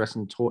that Pro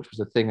Wrestling Torch was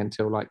a thing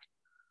until like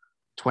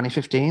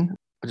 2015.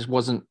 I just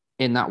wasn't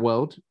in that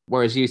world.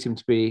 Whereas you seem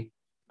to be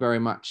very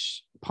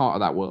much part of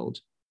that world.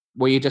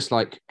 Were you just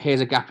like,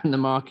 here's a gap in the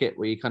market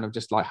where you kind of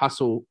just like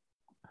hustle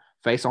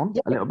face on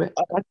a little bit?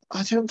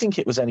 I don't think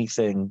it was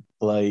anything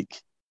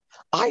like.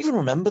 I even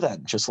remember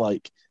then, just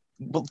like,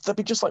 well, there'd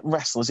be just like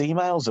wrestlers'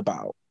 emails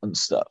about and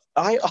stuff.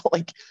 I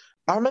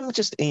remember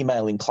just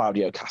emailing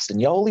Claudio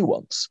Castagnoli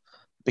once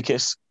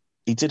because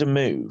he did a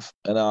move,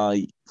 and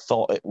I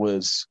thought it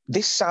was.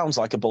 This sounds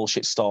like a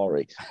bullshit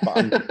story, but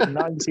I'm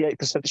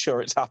 98%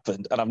 sure it's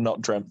happened, and I've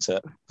not dreamt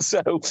it.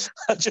 So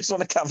I just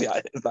want to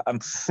caveat it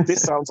that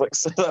this sounds like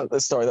a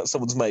story that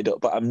someone's made up,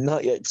 but I'm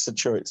 98%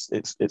 sure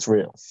it's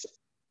real.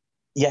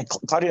 Yeah,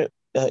 Claudio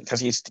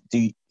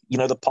Castagnoli, you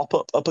know the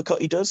pop-up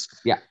uppercut he does?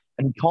 Yeah.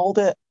 And he called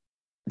it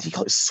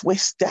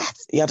Swiss Death?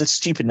 He had a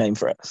stupid name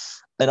for it.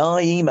 And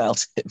I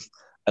emailed him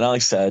and I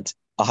said,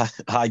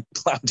 hi,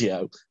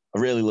 Claudio, I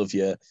really love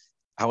you.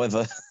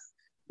 However,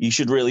 you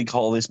should really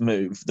call this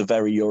move the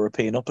very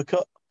European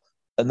uppercut.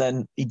 And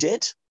then he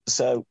did.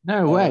 So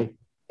No way.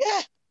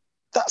 Yeah,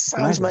 that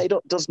sounds Amazing. made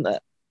up, doesn't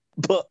it?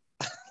 But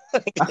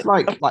that's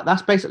like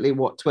that's basically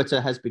what Twitter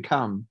has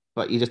become,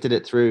 but you just did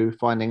it through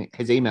finding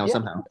his email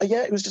somehow.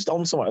 Yeah, it was just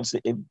on somewhere.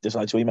 I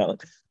decided to email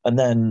it. And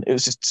then it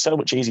was just so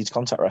much easier to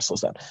contact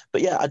wrestlers then.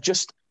 But yeah,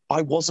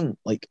 I wasn't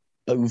like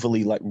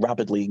overly like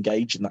rabidly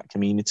engaged in that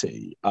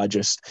community. I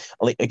just,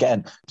 like,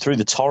 again, through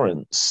the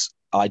torrents,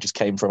 I just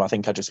came from, I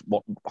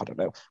don't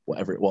know,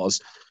 whatever it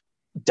was,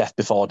 Death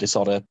Before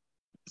Dishonor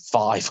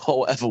 5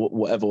 or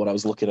whatever when I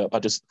was looking up. I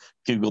just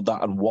Googled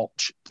that and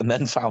watched, and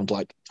then found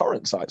like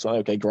torrent sites. So,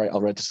 okay, great, I'll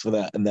register for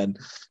that. And then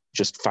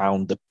just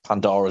found the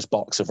Pandora's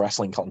box of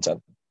wrestling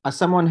content. As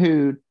someone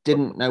who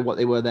didn't know what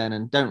they were then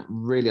and don't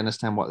really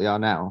understand what they are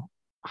now,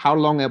 how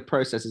long a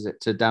process is it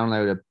to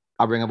download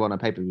a Ring of Honor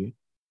pay-per-view?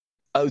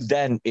 Oh,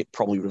 then it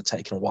probably would have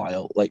taken a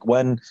while. Like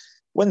when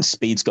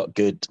speeds got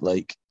good,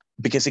 like,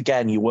 because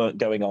again, you weren't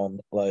going on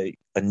like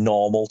a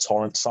normal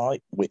torrent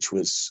site, which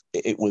was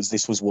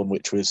this was one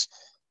which was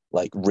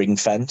like ring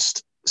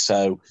fenced.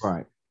 So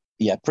right,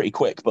 yeah, pretty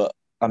quick. But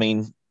I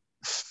mean,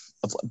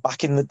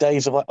 back in the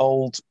days of like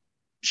old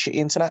shitty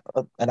internet,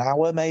 an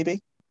hour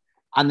maybe.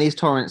 And these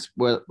torrents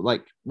were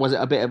like, was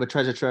it a bit of a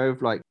treasure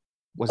trove? Like,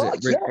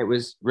 it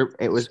was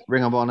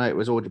Ring of Honor, it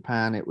was All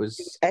Japan, it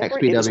was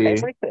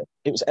XPW.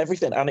 It was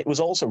everything. And it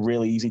was also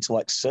really easy to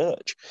like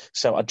search.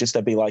 So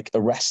there'd be like a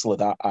wrestler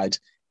that I'd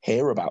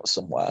hear about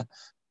somewhere,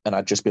 and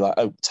I'd just be like,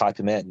 oh, type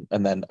him in,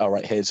 and then all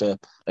right, here's an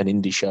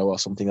indie show or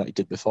something that he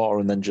did before,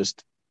 and then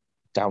just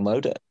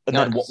download it. And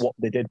then what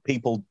they did,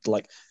 people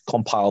like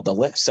compiled the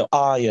list. So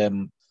I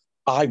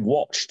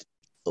watched,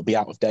 it'll be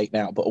out of date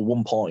now, but at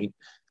one point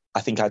I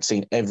think I'd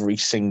seen every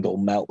single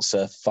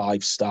Meltzer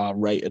 5-star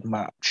rated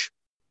match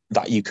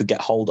that you could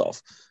get hold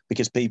of,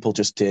 because people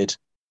just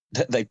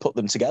they put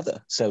them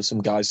together. So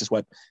some guys just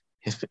went,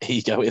 here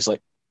you go, it's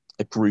like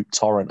a group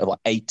torrent of like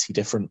 80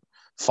 different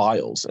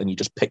files, and you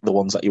just pick the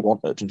ones that you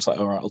wanted, and it's like,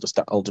 all right, I'll just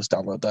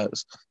download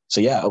those.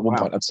 So yeah, at one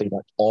point I'd seen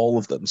like all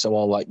of them. So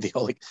all like the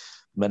like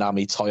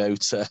Minami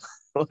Toyota,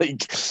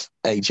 like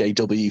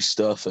AJW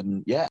stuff,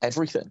 and yeah,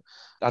 everything.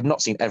 I've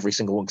not seen every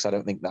single one because I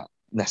don't think that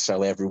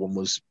necessarily everyone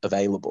was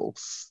available,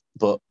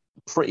 but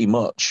pretty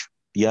much,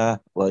 yeah.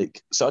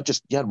 Like, so I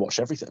just watched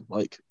everything.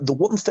 Like, the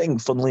one thing,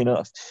 funnily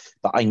enough,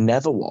 that I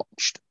never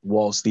watched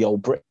was the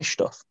old British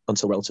stuff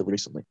until relatively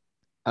recently.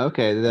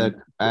 Okay, the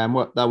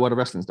World of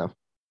Wrestling stuff.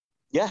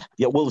 Yeah,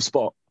 World of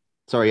Sport.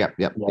 Sorry, yeah.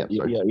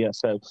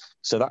 So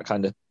that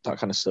kind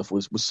of stuff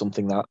was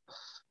something that,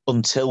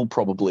 until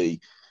probably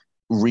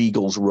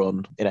Regal's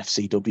run in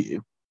FCW,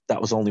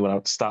 that was only when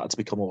I started to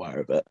become aware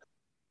of it.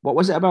 What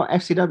was it about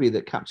FCW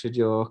that captured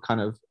your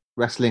kind of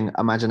wrestling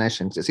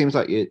imagination? Because it seems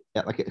like it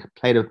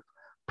played a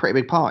pretty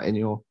big part in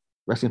your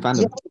wrestling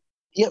fandom.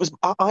 Yeah, it was.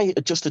 I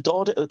just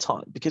adored it at the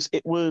time because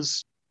it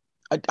was.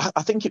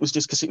 I think it was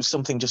just because it was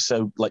something just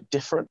so like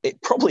different.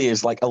 It probably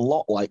is like a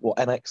lot like what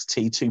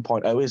NXT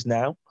 2.0 is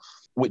now,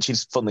 which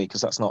is funny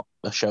because that's not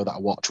a show that I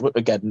watch.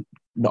 Again,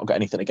 not got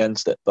anything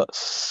against it, but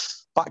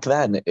back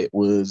then it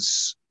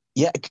was,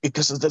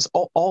 because there's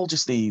all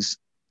just these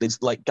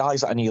like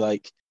guys that I knew,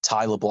 like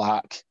Tyler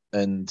Black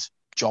and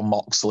John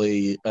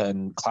Moxley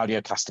and Claudio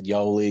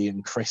Castagnoli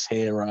and Chris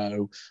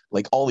Hero,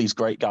 like all these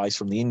great guys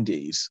from the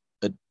indies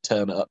would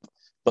turn up.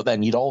 But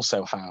then you'd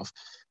also have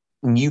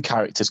new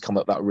characters come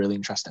up that are really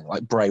interesting,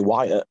 like Bray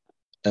Wyatt.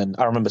 And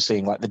I remember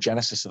seeing like the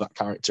genesis of that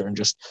character and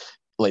just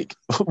like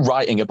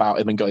writing about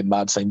him and going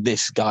mad, saying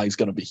this guy's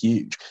going to be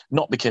huge.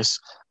 Not because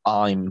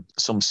I'm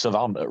some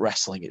savant at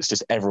wrestling. It's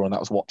just everyone that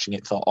was watching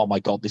it thought, oh my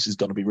God, this is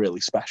going to be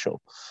really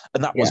special.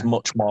 And that was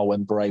much more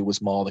when Bray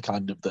was more the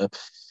kind of the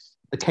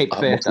Cape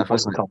Fear stuff,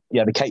 wasn't it?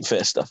 Yeah, the Cape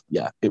Fear stuff.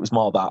 Yeah, it was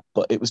more that.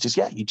 But it was just,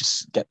 you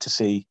just get to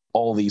see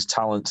all these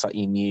talents that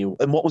you knew.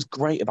 And what was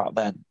great about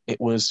then,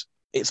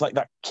 it's like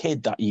that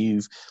kid that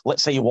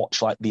let's say you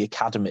watch like the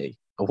Academy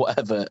or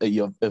whatever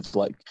of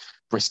like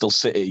Bristol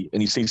City,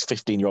 and you see this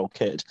 15-year-old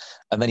kid,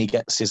 and then he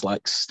gets his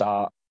like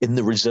start in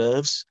the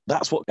reserves.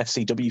 That's what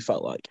FCW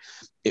felt like.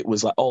 It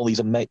was like all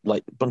these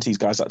like a bunch of these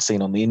guys that I'd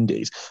seen on the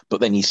indies,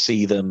 but then you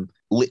see them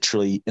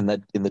literally in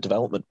the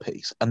development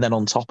piece, and then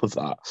on top of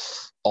that,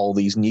 all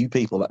these new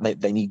people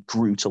that they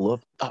grew to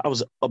love. I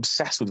was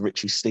obsessed with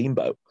Richie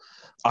Steamboat.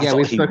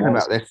 We've spoken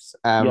about this.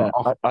 I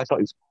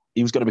thought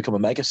he was going to become a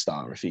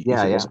megastar if he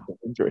wasn't an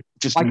injury.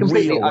 I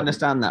completely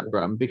understand that,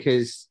 Brum,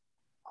 because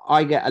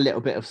I get a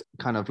little bit of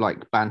kind of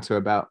like banter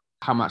about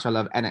how much I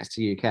love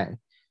NXT UK.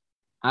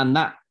 And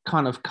that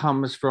kind of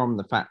comes from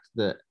the fact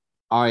that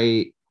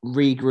I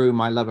regrew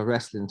my love of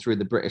wrestling through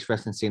the British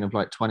wrestling scene of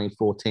like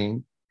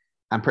 2014.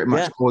 And pretty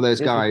much all those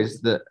guys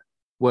that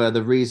were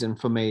the reason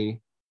for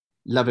me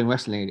loving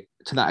wrestling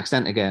to that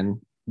extent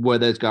again were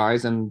those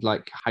guys. And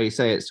like how you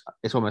say,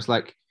 it's almost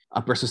like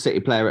a Bristol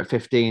City player at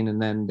 15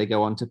 and then they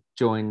go on to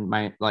join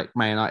Man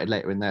United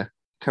later in their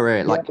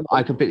career. Like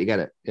I completely get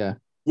it. Yeah.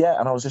 Yeah,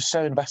 and I was just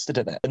so invested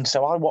in it. And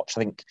so I watched,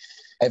 I think,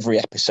 every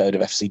episode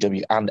of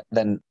FCW, and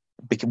then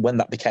when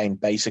that became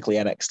basically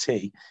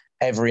NXT,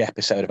 every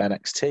episode of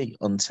NXT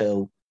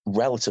until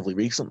relatively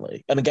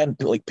recently. And again,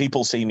 like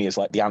people see me as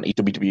like the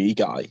anti-WWE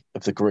guy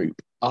of the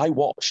group. I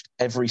watched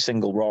every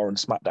single Raw and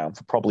SmackDown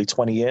for probably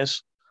 20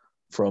 years,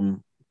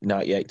 from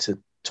 98 to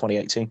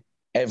 2018.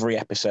 Every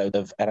episode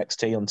of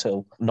NXT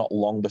until not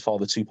long before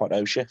the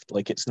 2.0 shift.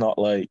 Like, it's not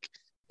like...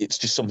 It's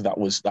just something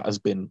that has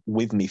been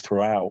with me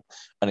throughout.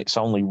 And it's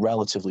only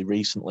relatively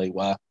recently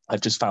where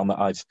I've just found that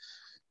I've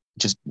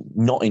just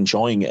not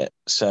enjoying it.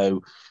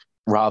 So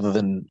rather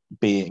than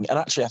being, and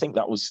actually I think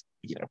that was,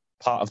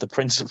 part of the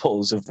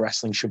principles of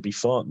wrestling should be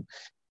fun.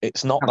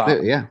 It's not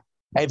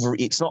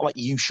it's not like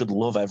you should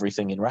love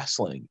everything in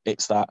wrestling.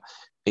 It's that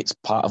it's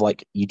part of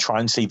like, you try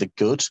and see the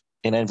good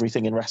in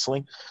everything in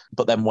wrestling.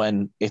 But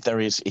then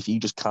if you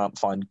just can't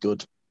find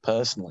good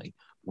personally,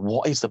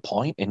 what is the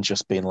point in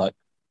just being like,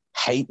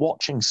 hate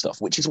watching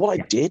stuff, which is what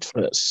I did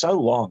for so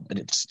long. And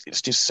it's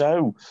just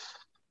so,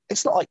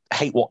 it's not like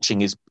hate watching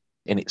is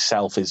in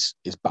itself is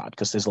bad,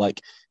 because there's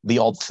like the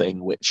odd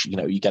thing which,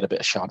 you get a bit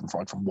of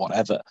schadenfreude from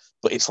whatever,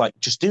 but it's like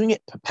just doing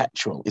it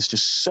perpetual is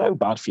just so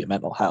bad for your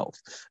mental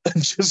health.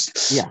 And just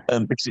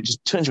because it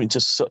just turns you into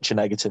such a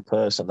negative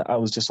person that I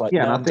was just like,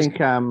 and I think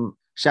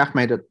Shaft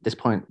made at this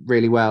point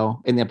really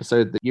well in the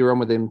episode that you were on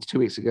with him 2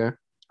 weeks ago.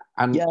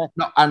 And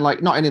not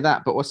only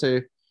that, but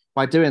also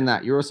by doing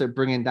that, you're also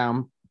bringing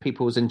down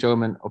people's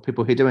enjoyment or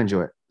people who do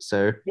enjoy it.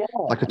 So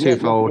like a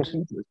twofold.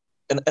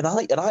 And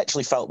I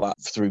actually felt that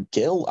through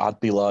Gil.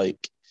 I'd be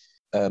like,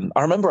 I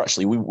remember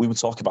actually we would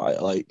talk about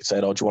it, like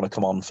saying, oh, do you want to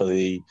come on for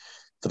the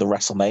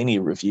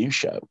WrestleMania review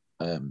show?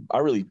 I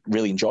really,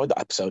 really enjoyed that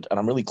episode, and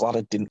I'm really glad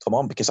I didn't come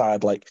on, because I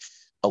had like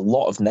a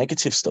lot of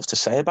negative stuff to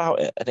say about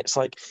it. And it's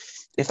like,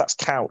 if that's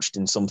couched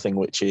in something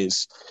which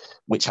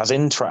has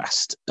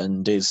interest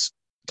and is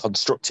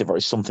constructive, or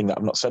is something that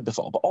I've not said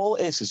before, but all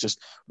it is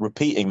just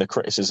repeating the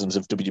criticisms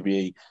of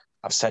WWE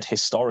I've said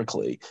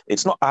historically.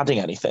 It's not adding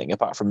anything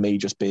apart from me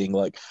just being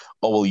like,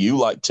 oh, well, you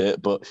liked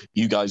it, but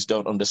you guys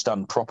don't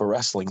understand proper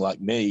wrestling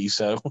like me,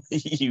 so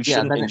you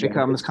shouldn't. Then it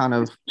becomes kind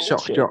of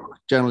shock jock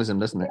journalism,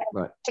 doesn't it?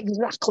 Right.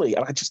 Exactly,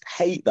 and I just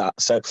hate that.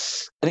 So,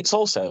 and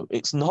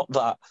it's not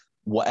that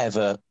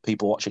whatever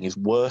people watching is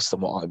worse than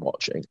what I'm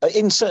watching.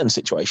 In certain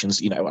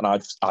situations, and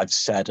I've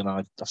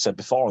said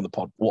before on the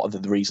pod, what are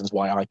the reasons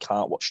why I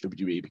can't watch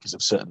WWE because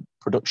of certain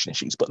production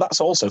issues, but that's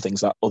also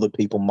things that other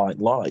people might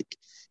like.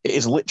 It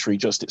is literally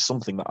just, it's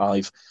something that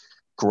I've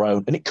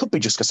grown, and it could be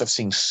just because I've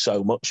seen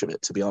so much of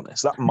it, to be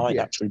honest. That might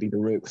actually be the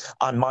route.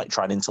 I might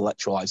try and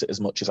intellectualize it as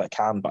much as I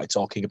can by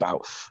talking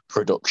about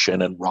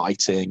production and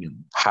writing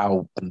and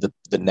how, and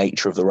the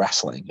nature of the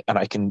wrestling, and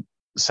I can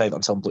say that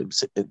until I'm blue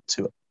to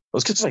it. I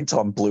was going to say until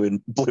I'm blue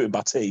in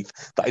my teeth.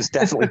 That is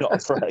definitely not a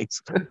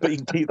phrase, but you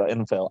can keep that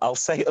in, Phil. I'll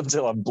say it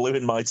until I'm blue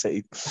in my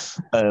teeth.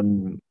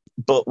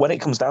 But when it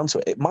comes down to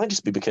it, it might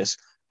just be because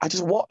I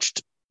just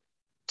watched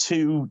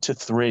 2 to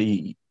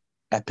 3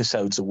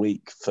 episodes a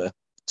week for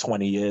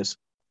 20 years.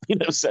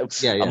 So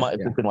I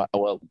might have been like, oh,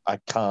 well, I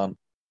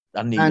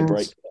need a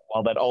break.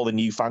 While then all the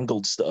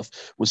newfangled stuff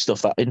was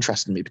stuff that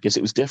interested me because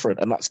it was different.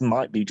 And that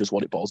might be just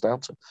what it boils down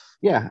to.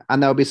 Yeah,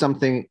 and there'll be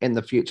something in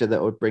the future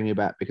that would bring you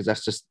back, because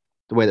that's just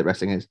the way that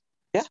wrestling is.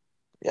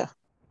 Yeah.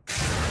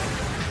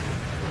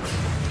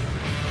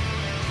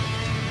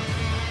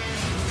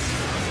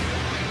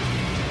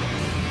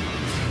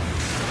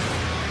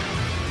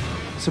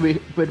 So we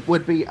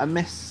would be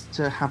amiss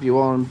to have you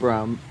on,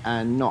 Brum,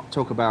 and not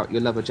talk about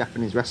your love of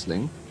Japanese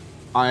wrestling.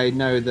 I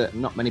know that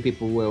not many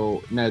people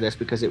will know this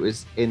because it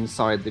was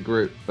inside the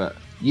group, but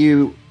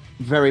you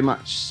very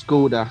much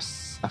schooled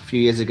us a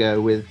few years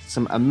ago with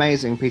some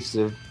amazing pieces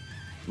of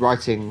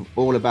writing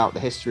all about the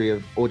history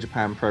of All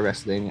Japan Pro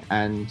Wrestling,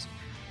 and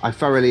I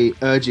thoroughly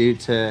urge you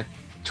to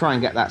try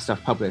and get that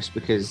stuff published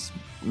because,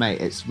 mate,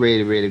 it's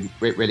really, really,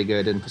 really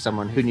good. And for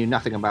someone who knew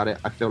nothing about it,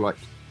 I feel like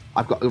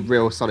I've got a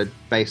real solid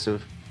base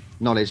of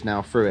knowledge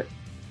now through it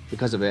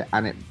because of it,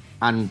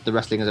 and the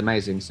wrestling is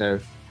amazing. So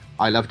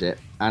I loved it,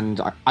 and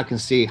I can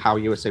see how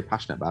you were so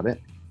passionate about it.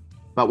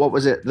 But what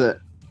was it that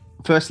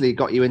firstly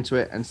got you into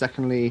it, and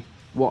secondly,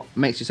 what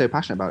makes you so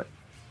passionate about it?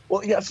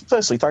 Well, yeah.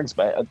 Firstly, thanks,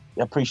 mate. I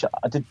appreciate.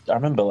 I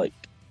remember like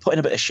putting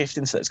a bit of shift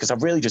into this because I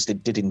really just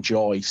did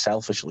enjoy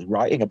selfishly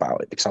writing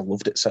about it because I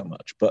loved it so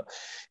much. But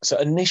so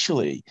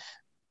initially,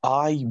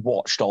 I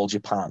watched All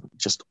Japan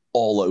just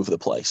all over the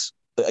place.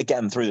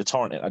 Again, through the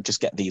torrent, I'd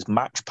just get these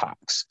match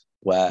packs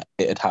where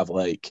it'd have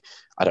like,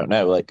 I don't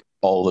know, like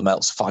all the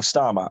Meltzer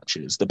 5-star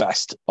matches, the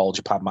best All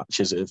Japan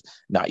matches of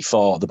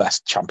 '94, the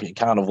best Champion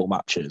Carnival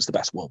matches, the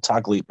best World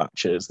Tag League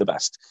matches, the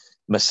best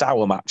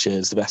Misawa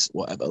matches, the best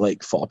whatever,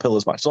 like Four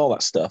Pillars matches, all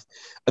that stuff.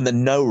 And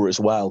then Noah as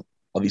well.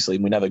 Obviously,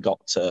 we never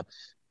got to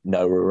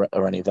Noah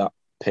or any of that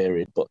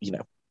period, but, you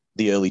know,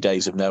 the early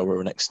days of Noah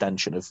are an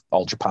extension of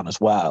All Japan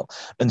as well.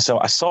 And so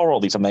I saw all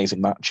these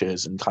amazing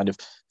matches and kind of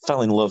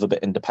fell in love a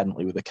bit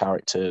independently with the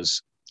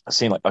characters. I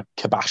seen like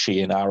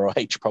Kabashi and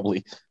ROH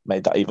probably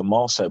made that even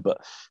more so.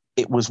 But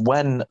it was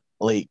when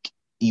like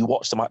you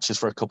watch the matches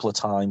for a couple of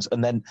times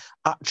and then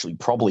actually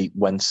probably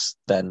went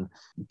then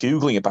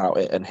Googling about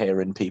it and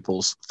hearing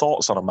people's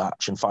thoughts on a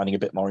match and finding a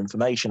bit more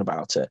information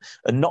about it.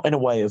 And not in a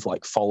way of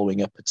like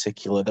following a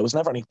particular, there was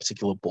never any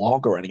particular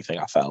blog or anything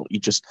I felt. You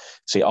just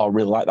see, oh, I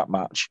really like that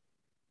match.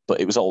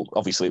 But it was all,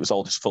 obviously it was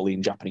all just fully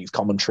in Japanese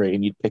commentary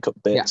and you'd pick up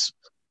bits.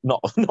 Yeah.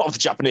 Not of the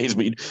Japanese,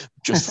 but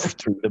just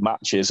through the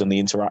matches and the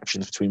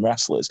interactions between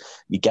wrestlers,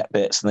 you get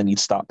bits and then you'd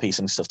start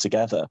piecing stuff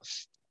together.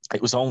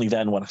 It was only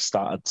then when I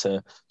started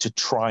to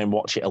try and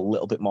watch it a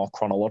little bit more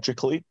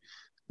chronologically,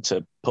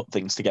 to put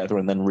things together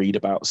and then read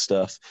about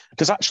stuff.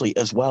 Because actually,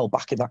 as well,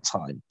 back in that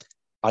time,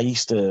 I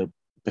used to,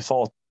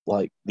 before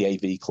like the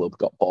AV Club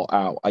got bought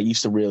out, I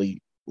used to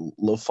really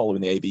love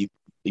following the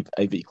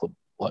AV Club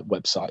like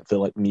website for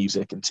like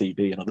music and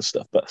TV and other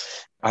stuff. But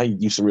I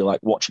used to really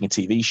like watching a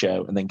TV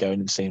show and then going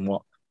and seeing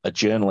what a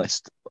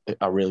journalist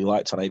I really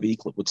liked on AV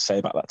Club would say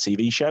about that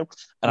TV show.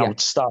 And I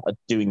would start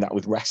doing that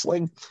with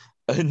wrestling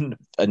and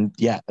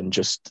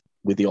just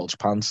with the All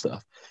Japan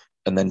stuff.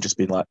 And then just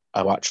being like,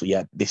 oh, actually,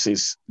 yeah, this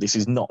is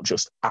not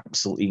just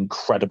absolutely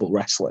incredible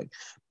wrestling,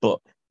 but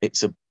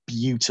it's a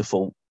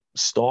beautiful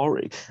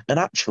story. And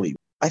actually,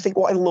 I think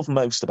what I love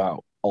most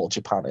about All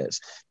Japan is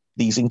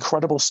these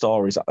incredible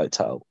stories that they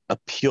tell are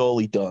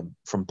purely done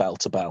from bell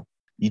to bell.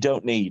 You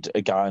don't need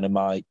a guy on a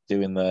mic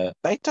doing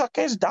they took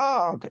his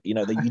dog. You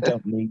know, you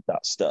don't need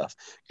that stuff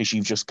because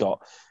you've just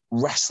got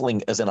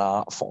wrestling as an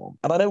art form.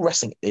 And I know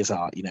wrestling is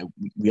art, you know,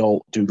 we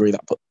all do agree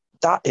that, but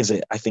that is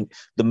it. I think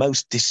the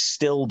most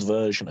distilled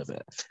version of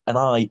it. And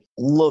I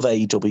love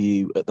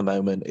AEW at the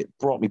moment. It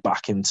brought me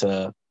back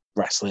into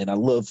wrestling. I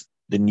love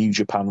the New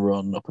Japan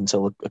run up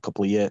until a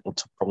couple of years, or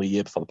probably a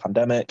year before the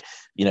pandemic.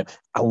 You know,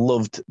 I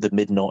loved the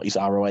mid-noughties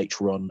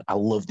ROH run. I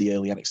loved the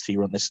early NXT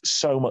run. There's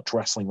so much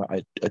wrestling that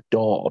I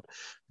adored,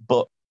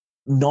 but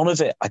none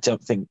of it, I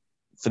don't think,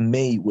 for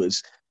me,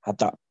 had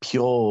that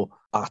pure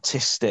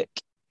artistic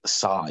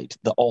side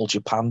that All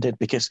Japan did,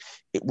 because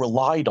it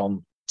relied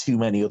on too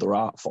many other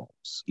art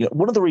forms. You know,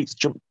 one of the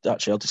reasons,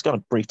 actually, I'll just go on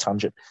a brief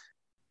tangent.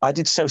 I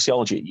did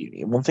sociology at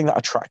uni, and one thing that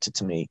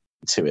attracted me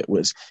to it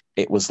was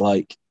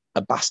like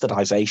a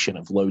bastardization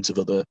of loads of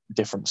other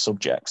different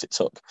subjects. It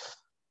took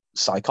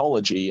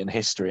psychology and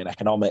history and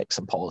economics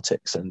and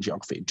politics and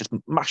geography and just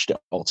mashed it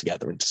all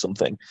together into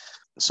something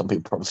some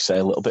people probably say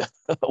a little bit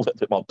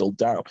more dulled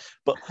down.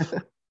 But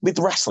with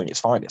wrestling, it's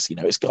finest. You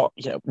know, it's got,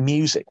 you know,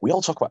 music. We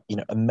all talk about, you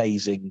know,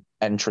 amazing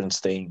entrance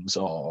themes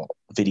or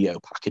video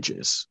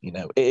packages. You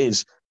know, it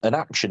is an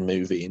action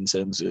movie in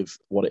terms of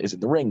what it is in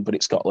the ring, but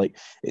it's got like,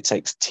 it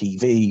takes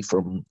TV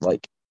from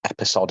like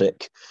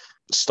episodic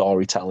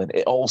storytelling.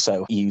 It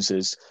also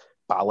uses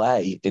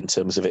ballet in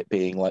terms of it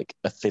being like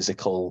a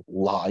physical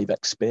live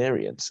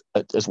experience,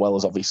 as well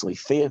as obviously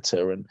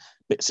theatre and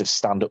bits of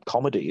stand-up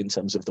comedy in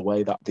terms of the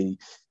way that the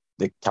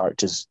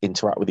characters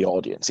interact with the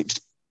audience. It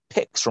just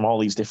picks from all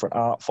these different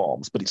art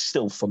forms, but it's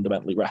still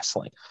fundamentally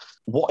wrestling.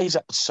 What is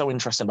so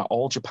interesting about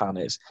All Japan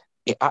is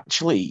it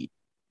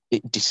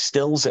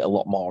distills it a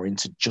lot more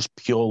into just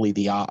purely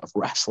the art of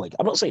wrestling.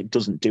 I'm not saying it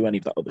doesn't do any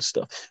of that other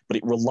stuff, but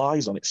it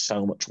relies on it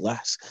so much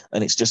less.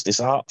 And it's just this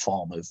art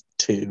form of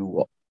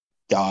 2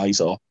 guys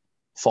or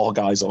 4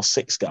 guys or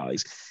 6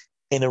 guys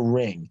in a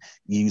ring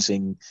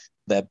using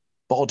their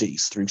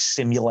bodies through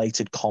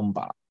simulated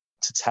combat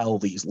to tell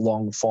these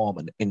long form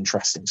and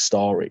interesting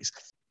stories.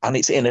 And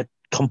it's in a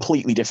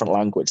completely different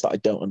language that I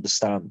don't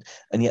understand.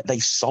 And yet they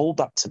sold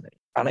that to me.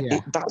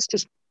 And that's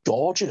just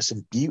gorgeous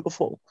and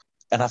beautiful.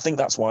 And I think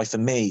that's why, for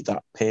me,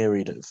 that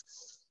period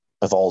of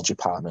of All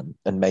Japan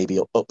and maybe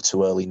up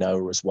to early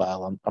Noah as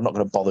well. I'm not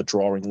going to bother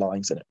drawing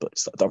lines in it, but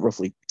it's that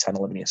roughly 10,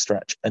 11 year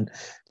stretch. And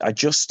I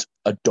just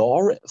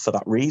adore it for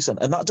that reason.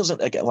 And that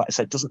doesn't, again, like I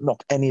said, doesn't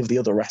knock any of the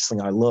other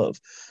wrestling I love,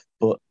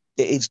 but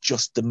it is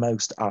just the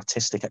most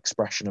artistic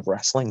expression of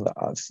wrestling that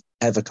I've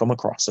ever come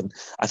across. And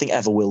I think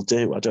ever will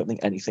do. I don't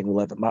think anything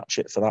will ever match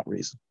it for that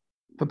reason.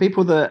 For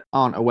people that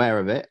aren't aware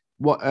of it,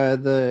 what are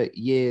the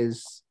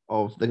years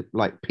of the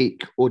like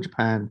peak All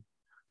Japan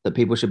that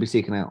people should be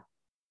seeking out?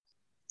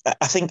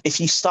 I think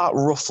if you start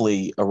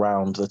roughly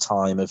around the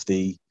time of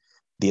the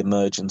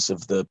emergence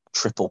of the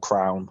Triple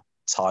Crown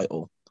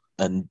title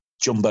and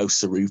Jumbo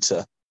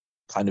Tsuruta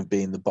kind of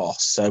being the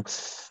boss. So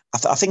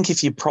I think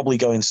if you're probably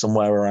going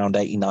somewhere around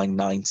 89,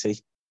 90,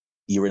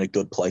 you're in a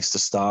good place to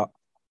start.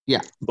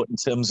 Yeah. But in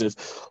terms of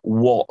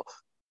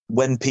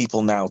when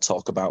people now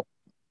talk about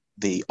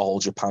the All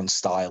Japan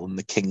style and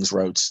the King's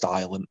Road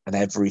style and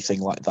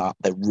everything like that,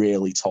 they're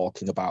really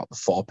talking about the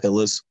four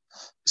pillars.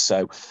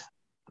 So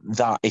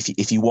that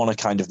if you want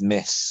to kind of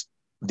miss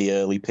the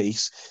early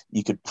piece,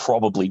 you could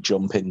probably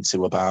jump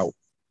into about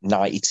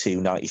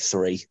 92,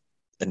 93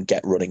 and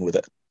get running with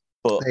it.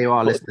 But there you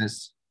are,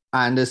 listeners.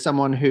 And as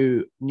someone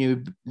who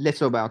knew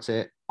little about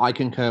it, I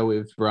concur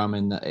with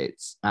Brahmin that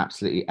it's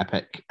absolutely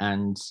epic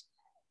and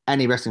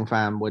any wrestling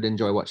fan would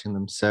enjoy watching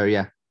them. So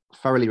yeah,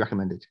 thoroughly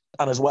recommended.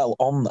 And as well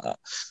on that,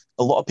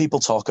 a lot of people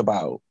talk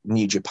about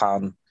New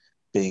Japan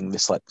being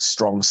this like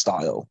strong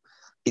style.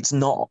 It's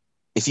not.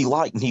 If you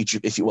like New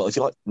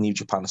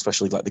Japan,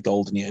 especially like the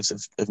golden years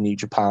of New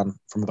Japan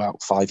from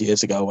about 5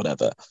 years ago or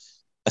whatever,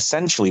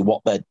 essentially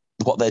what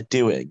they're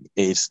doing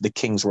is the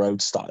King's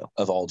Road style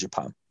of All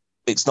Japan.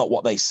 It's not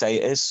what they say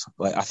it is.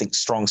 Like I think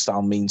strong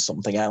style means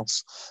something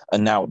else,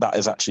 and now that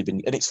has actually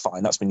been, and it's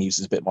fine. That's been used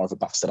as a bit more of a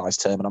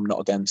bastardized term, and I'm not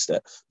against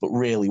it. But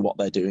really, what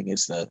they're doing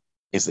is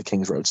the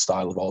King's Road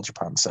style of All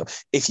Japan. So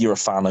if you're a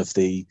fan of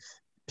the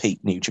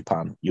peak New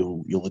Japan,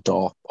 you'll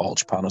adore All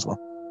Japan as well.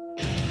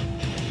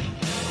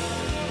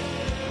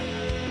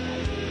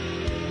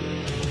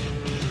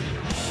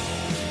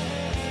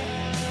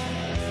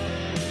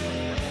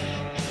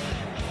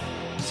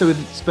 So we've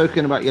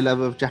spoken about your love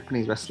of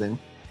Japanese wrestling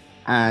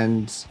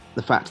and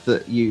the fact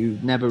that you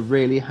never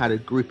really had a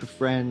group of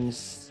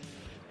friends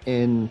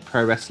in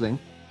pro wrestling.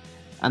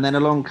 And then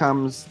along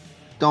comes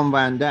Don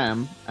Van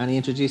Dam and he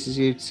introduces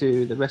you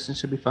to the Wrestling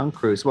Should Be Fun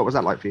crew. So what was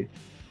that like for you?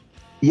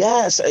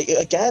 Yes,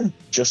 again,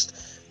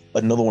 just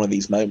another one of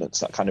these moments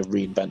that kind of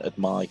reinvented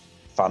my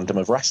fandom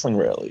of wrestling,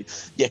 really.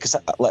 Yeah, because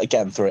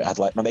again, through it, I had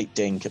like my mate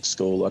Dink at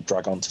school, I'd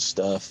drag on to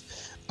stuff.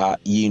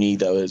 At uni,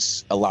 there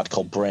was a lad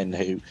called Bryn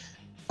who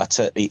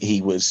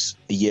he was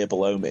a year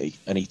below me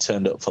and he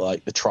turned up for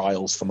like the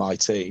trials for my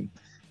team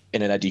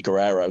in an Eddie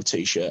Guerrero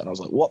t-shirt and I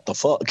was like, what the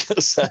fuck?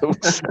 So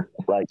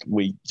like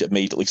we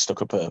immediately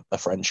stuck up a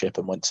friendship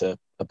and went to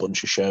a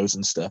bunch of shows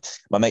and stuff.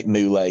 My mate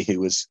Mule,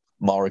 who was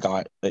more a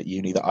guy at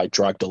uni that I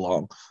dragged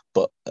along,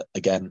 but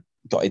again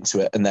got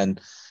into it, and then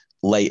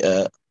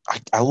later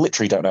I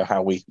literally don't know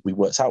how we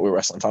worked out we were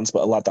wrestling fans,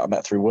 but a lad that I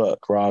met through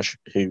work, Raj,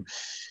 who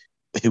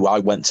I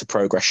went to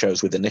Progress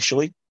shows with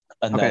initially.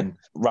 And then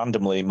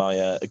randomly, my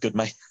a good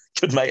mate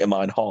of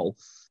mine, Hall,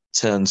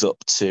 turns up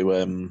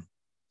to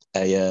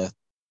a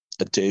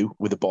do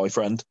with a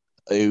boyfriend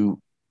who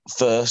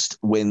first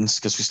wins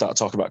because we start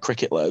talking about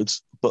cricket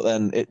loads. But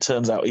then it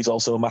turns out he's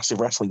also a massive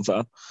wrestling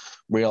fan.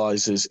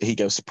 Realizes he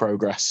goes to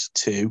Progress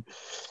too.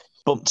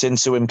 Bumped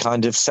into him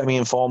kind of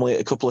semi-informally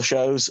at a couple of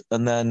shows,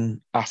 and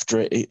then after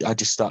it, I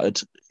just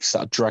started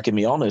dragging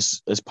me on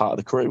as part of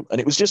the crew,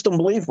 and it was just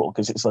unbelievable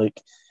because it's like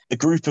a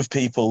group of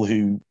people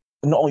who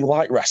not only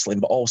like wrestling,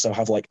 but also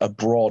have like a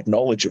broad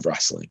knowledge of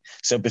wrestling.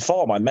 So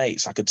before my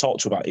mates, I could talk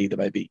to about either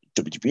maybe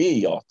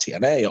WWE or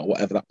TNA or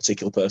whatever that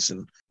particular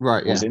person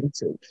was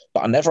into.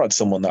 But I never had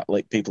someone that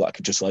like people that I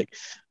could just like,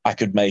 I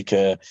could make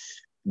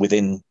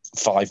within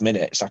 5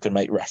 minutes, I could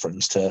make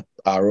reference to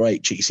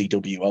ROH,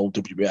 ECW,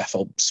 LWF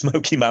or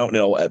Smoky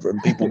Mountain or whatever.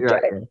 And people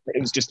get it.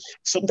 It was just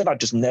something I'd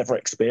just never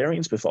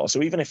experienced before.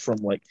 So even if from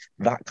like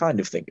that kind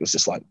of thing, it was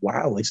just like,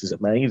 wow, this is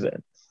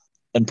amazing.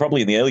 And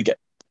probably in the early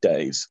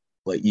days,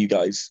 like you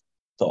guys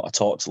thought I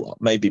talked a lot,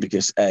 maybe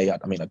because I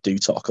do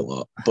talk a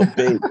lot, but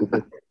B,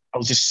 I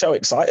was just so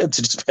excited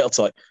to just be able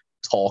to like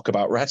talk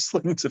about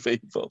wrestling to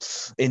people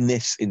in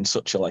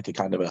such a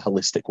kind of a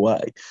holistic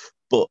way.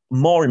 But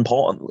more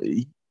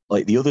importantly,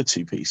 like the other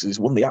two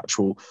pieces, one, the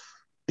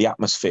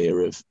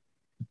atmosphere of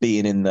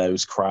being in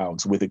those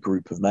crowds with a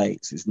group of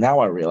mates is now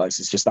I realize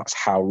it's just that's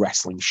how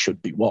wrestling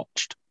should be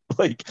watched.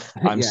 Like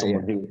I'm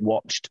someone who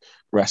watched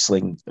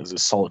wrestling as a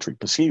solitary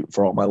pursuit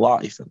for all my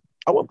life, and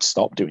I won't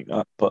stop doing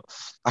that, but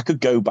I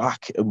could go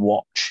back and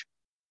watch,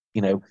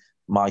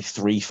 my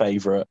 3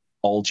 favorite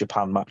All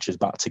Japan matches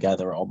back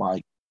together, or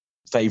my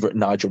favorite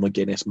Nigel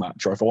McGuinness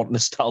match, or if I want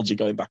nostalgia,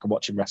 going back and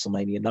watching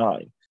WrestleMania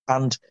 9.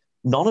 And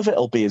none of it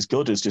will be as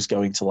good as just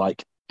going to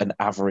like an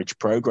average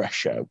Progress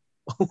show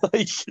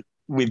like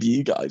with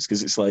you guys,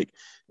 because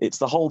it's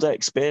the whole day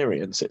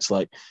experience. It's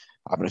like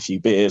having a few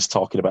beers,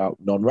 talking about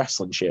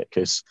non-wrestling shit,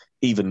 because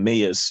even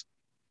me as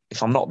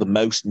if I'm not the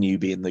most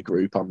newbie in the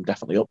group, I'm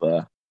definitely up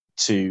there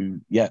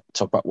to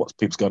talk about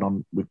what's going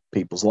on with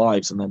people's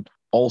lives, and then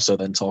also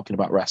then talking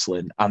about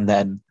wrestling, and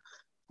then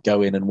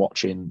going and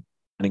watching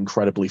an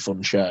incredibly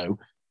fun show,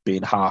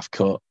 being half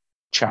cut,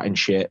 chatting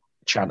shit,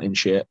 chanting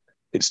shit.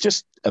 It's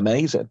just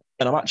amazing.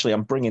 And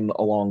I'm bringing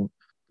along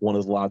one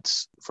of the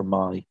lads from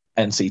my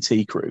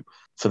NCT crew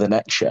for the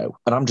next show,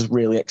 and I'm just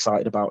really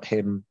excited about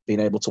him being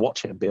able to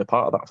watch it and be a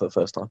part of that for the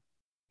first time.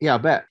 Yeah, I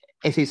bet.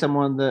 Is he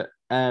someone that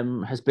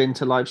has been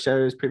to live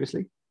shows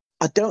previously?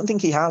 I don't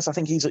think he has. I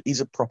think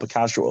he's a proper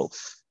casual,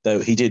 though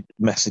he did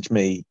message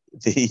me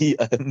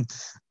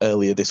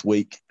earlier this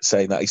week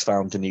saying that he's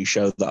found a new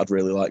show that I'd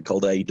really like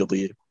called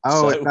AEW.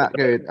 Oh, it's that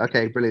good.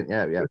 Okay, brilliant.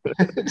 Yeah.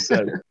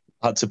 So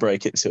I had to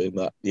break it to him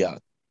that,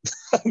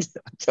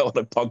 go on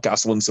a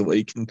podcast once a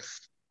week and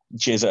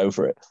jizz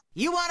over it.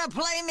 You want to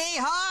play me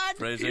hard?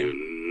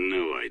 Phrasing? No,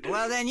 I don't.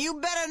 Well, then you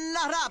better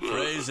nut up.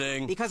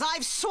 Phrasing? Because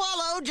I've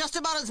swallowed just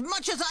about as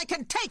much as I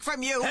can take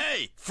from you.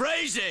 Hey,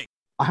 phrasing!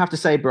 I have to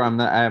say, Bram,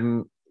 that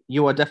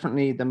you are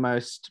definitely the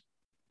most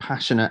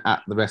passionate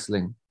at the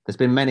wrestling. There's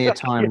been many a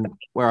time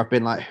where I've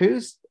been like,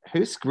 who's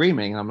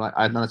screaming? And I'm like,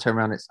 and then I turn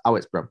around, it's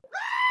Bram.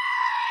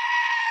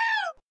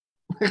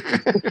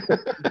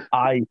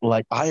 I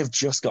have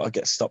just got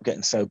to stop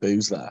getting so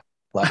boozed there.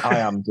 Like, I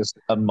am just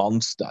a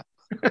monster.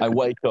 I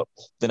wake up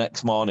the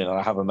next morning and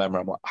I have a memory.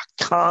 I'm like, I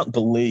can't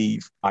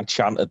believe I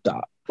chanted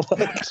that.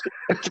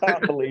 I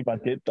can't believe I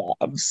did that.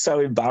 I'm so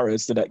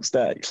embarrassed the next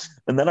day.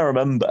 And then I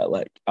remember,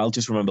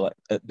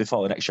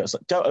 before the next show, I was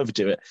like, don't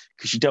overdo it,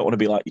 because you don't want to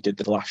be like you did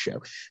the last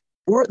show.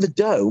 We're at the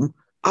Dome.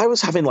 I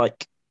was having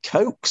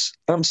Cokes,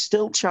 and I'm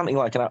still chanting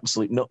like an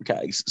absolute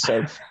nutcase.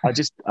 So I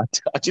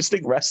just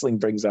think wrestling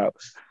brings out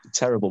a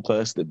terrible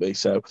person in me.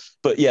 So,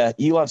 but yeah,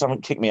 you lads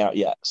haven't kicked me out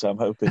yet, so I'm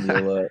hoping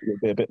you'll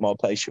be a bit more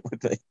patient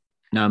with me.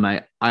 No,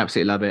 mate, I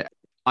absolutely love it.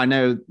 I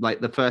know,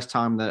 the first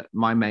time that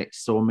my mates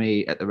saw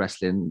me at the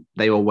wrestling,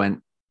 they all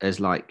went as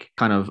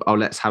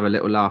let's have a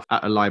little laugh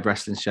at a live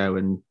wrestling show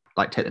and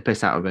take the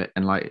piss out of it.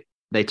 And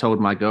they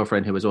told my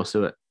girlfriend, who was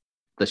also at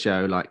the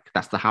show,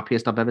 that's the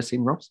happiest I've ever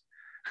seen Ross.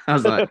 I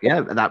was like, yeah,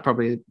 that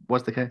probably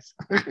was the case.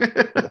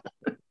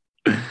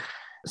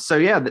 So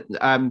yeah,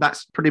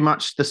 that's pretty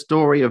much the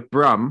story of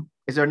Brum.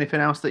 Is there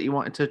anything else that you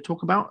wanted to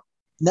talk about?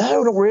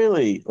 No, not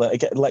really.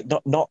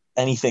 Not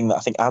anything that I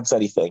think adds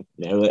anything.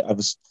 I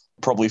was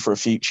probably for a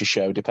future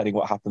show, depending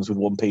what happens with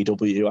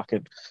 1PW, I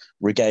could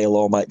regale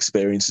all my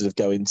experiences of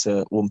going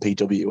to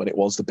 1PW when it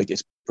was the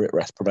biggest Brit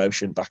Rest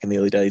promotion back in the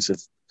early days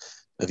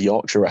of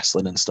Yorkshire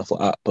wrestling and stuff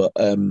like that. But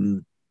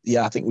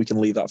I think we can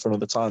leave that for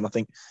another time. I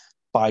think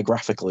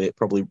biographically, it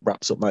probably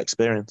wraps up my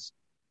experience.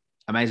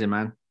 Amazing,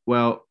 man.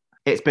 Well,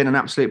 it's been an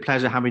absolute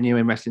pleasure having you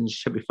in Wrestling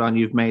Should Be Fun.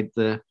 You've made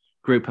the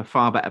group a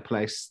far better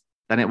place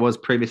than it was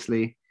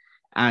previously.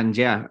 And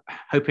yeah,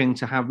 hoping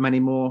to have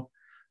many more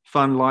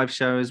fun live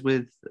shows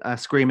with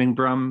Screaming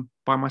Brum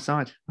by my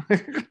side.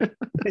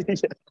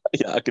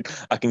 Yeah,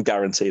 I can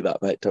guarantee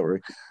that, mate. Don't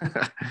worry.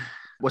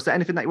 Was there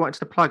anything that you wanted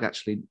to plug,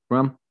 actually,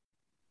 Brum?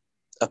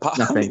 Apart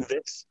from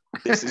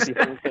this is the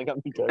only thing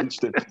I'm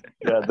engaged in.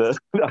 Yeah,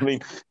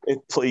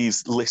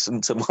 please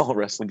listen to more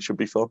Wrestling Should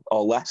Be Fun,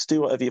 or less.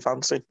 Do whatever you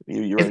fancy.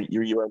 You're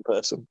your own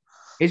person.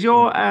 Is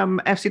your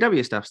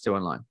FCW stuff still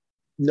online?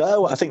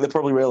 No, I think they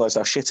probably realised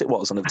how shit it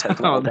was and have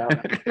taken it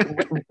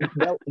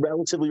down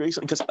relatively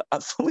recently. Because,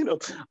 funnily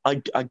enough, I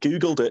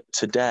Googled it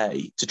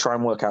today to try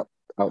and work out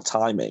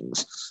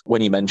timings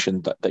when you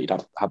mentioned that you'd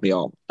had me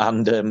on.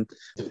 And the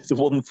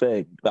one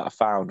thing that I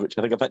found, which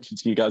I think I mentioned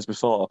to you guys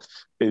before,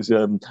 is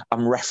I'm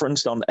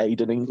referenced on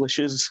Aidan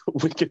English's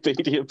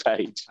Wikipedia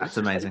page. That's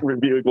amazing.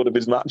 Reviewing one of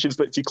his matches,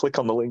 but if you click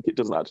on the link, it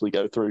doesn't actually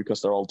go through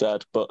because they're all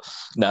dead. But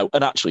no,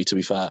 and actually, to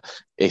be fair,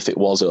 if it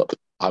was up,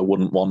 I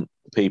wouldn't want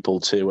people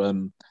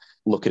to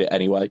look at it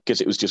anyway, because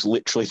it was just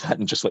literally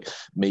then just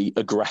me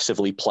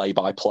aggressively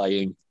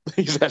play-by-playing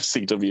these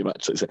FCW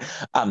matches.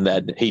 And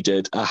then he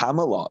did a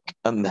hammerlock,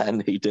 and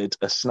then he did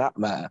a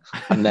snapmare,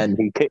 and then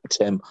he kicked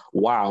him.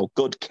 Wow,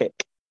 good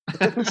kick.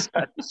 That's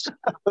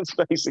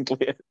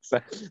basically it.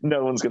 So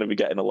no one's going to be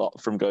getting a lot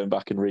from going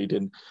back and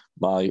reading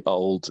my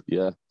old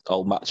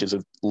matches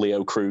of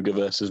Leo Kruger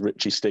versus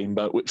Richie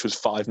Steamboat, which was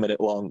 5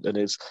 minute long and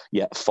is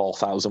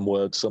 4,000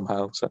 words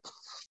somehow. So,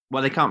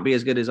 well, they can't be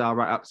as good as our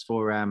write-ups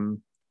for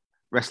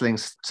Wrestling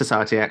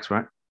Society X,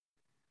 right?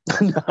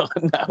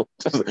 No,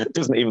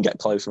 doesn't even get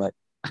close, mate.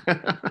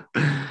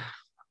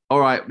 All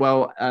right,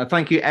 well,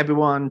 thank you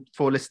everyone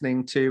for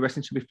listening to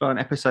Wrestling Should Be Fun,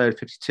 episode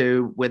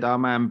 52 with our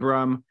man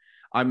Brum.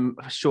 I'm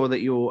sure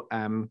that you'll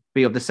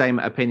be of the same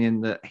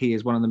opinion that he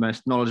is one of the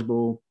most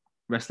knowledgeable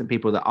wrestling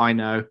people that I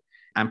know,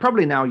 and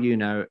probably now you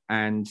know.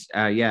 And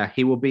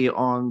he will be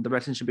on the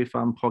Wrestling Should Be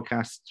Fun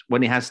podcast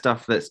when he has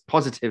stuff that's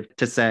positive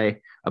to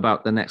say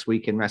about the next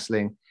week in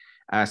wrestling.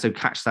 So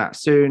catch that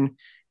soon.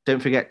 Don't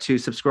forget to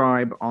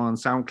subscribe on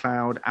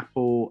SoundCloud,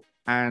 Apple,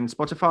 and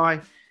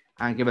Spotify,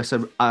 and give us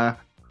a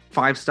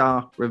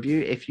 5-star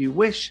review if you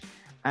wish.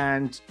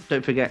 And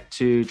don't forget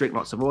to drink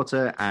lots of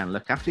water and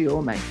look after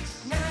your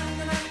mates.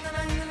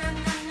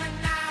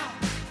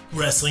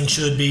 Wrestling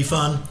should be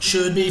fun,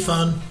 should be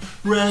fun.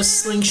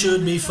 Wrestling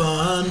should be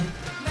fun.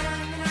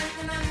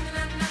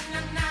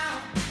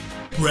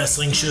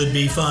 Wrestling should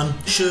be fun,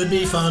 should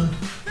be fun.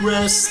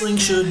 Wrestling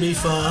should be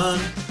fun.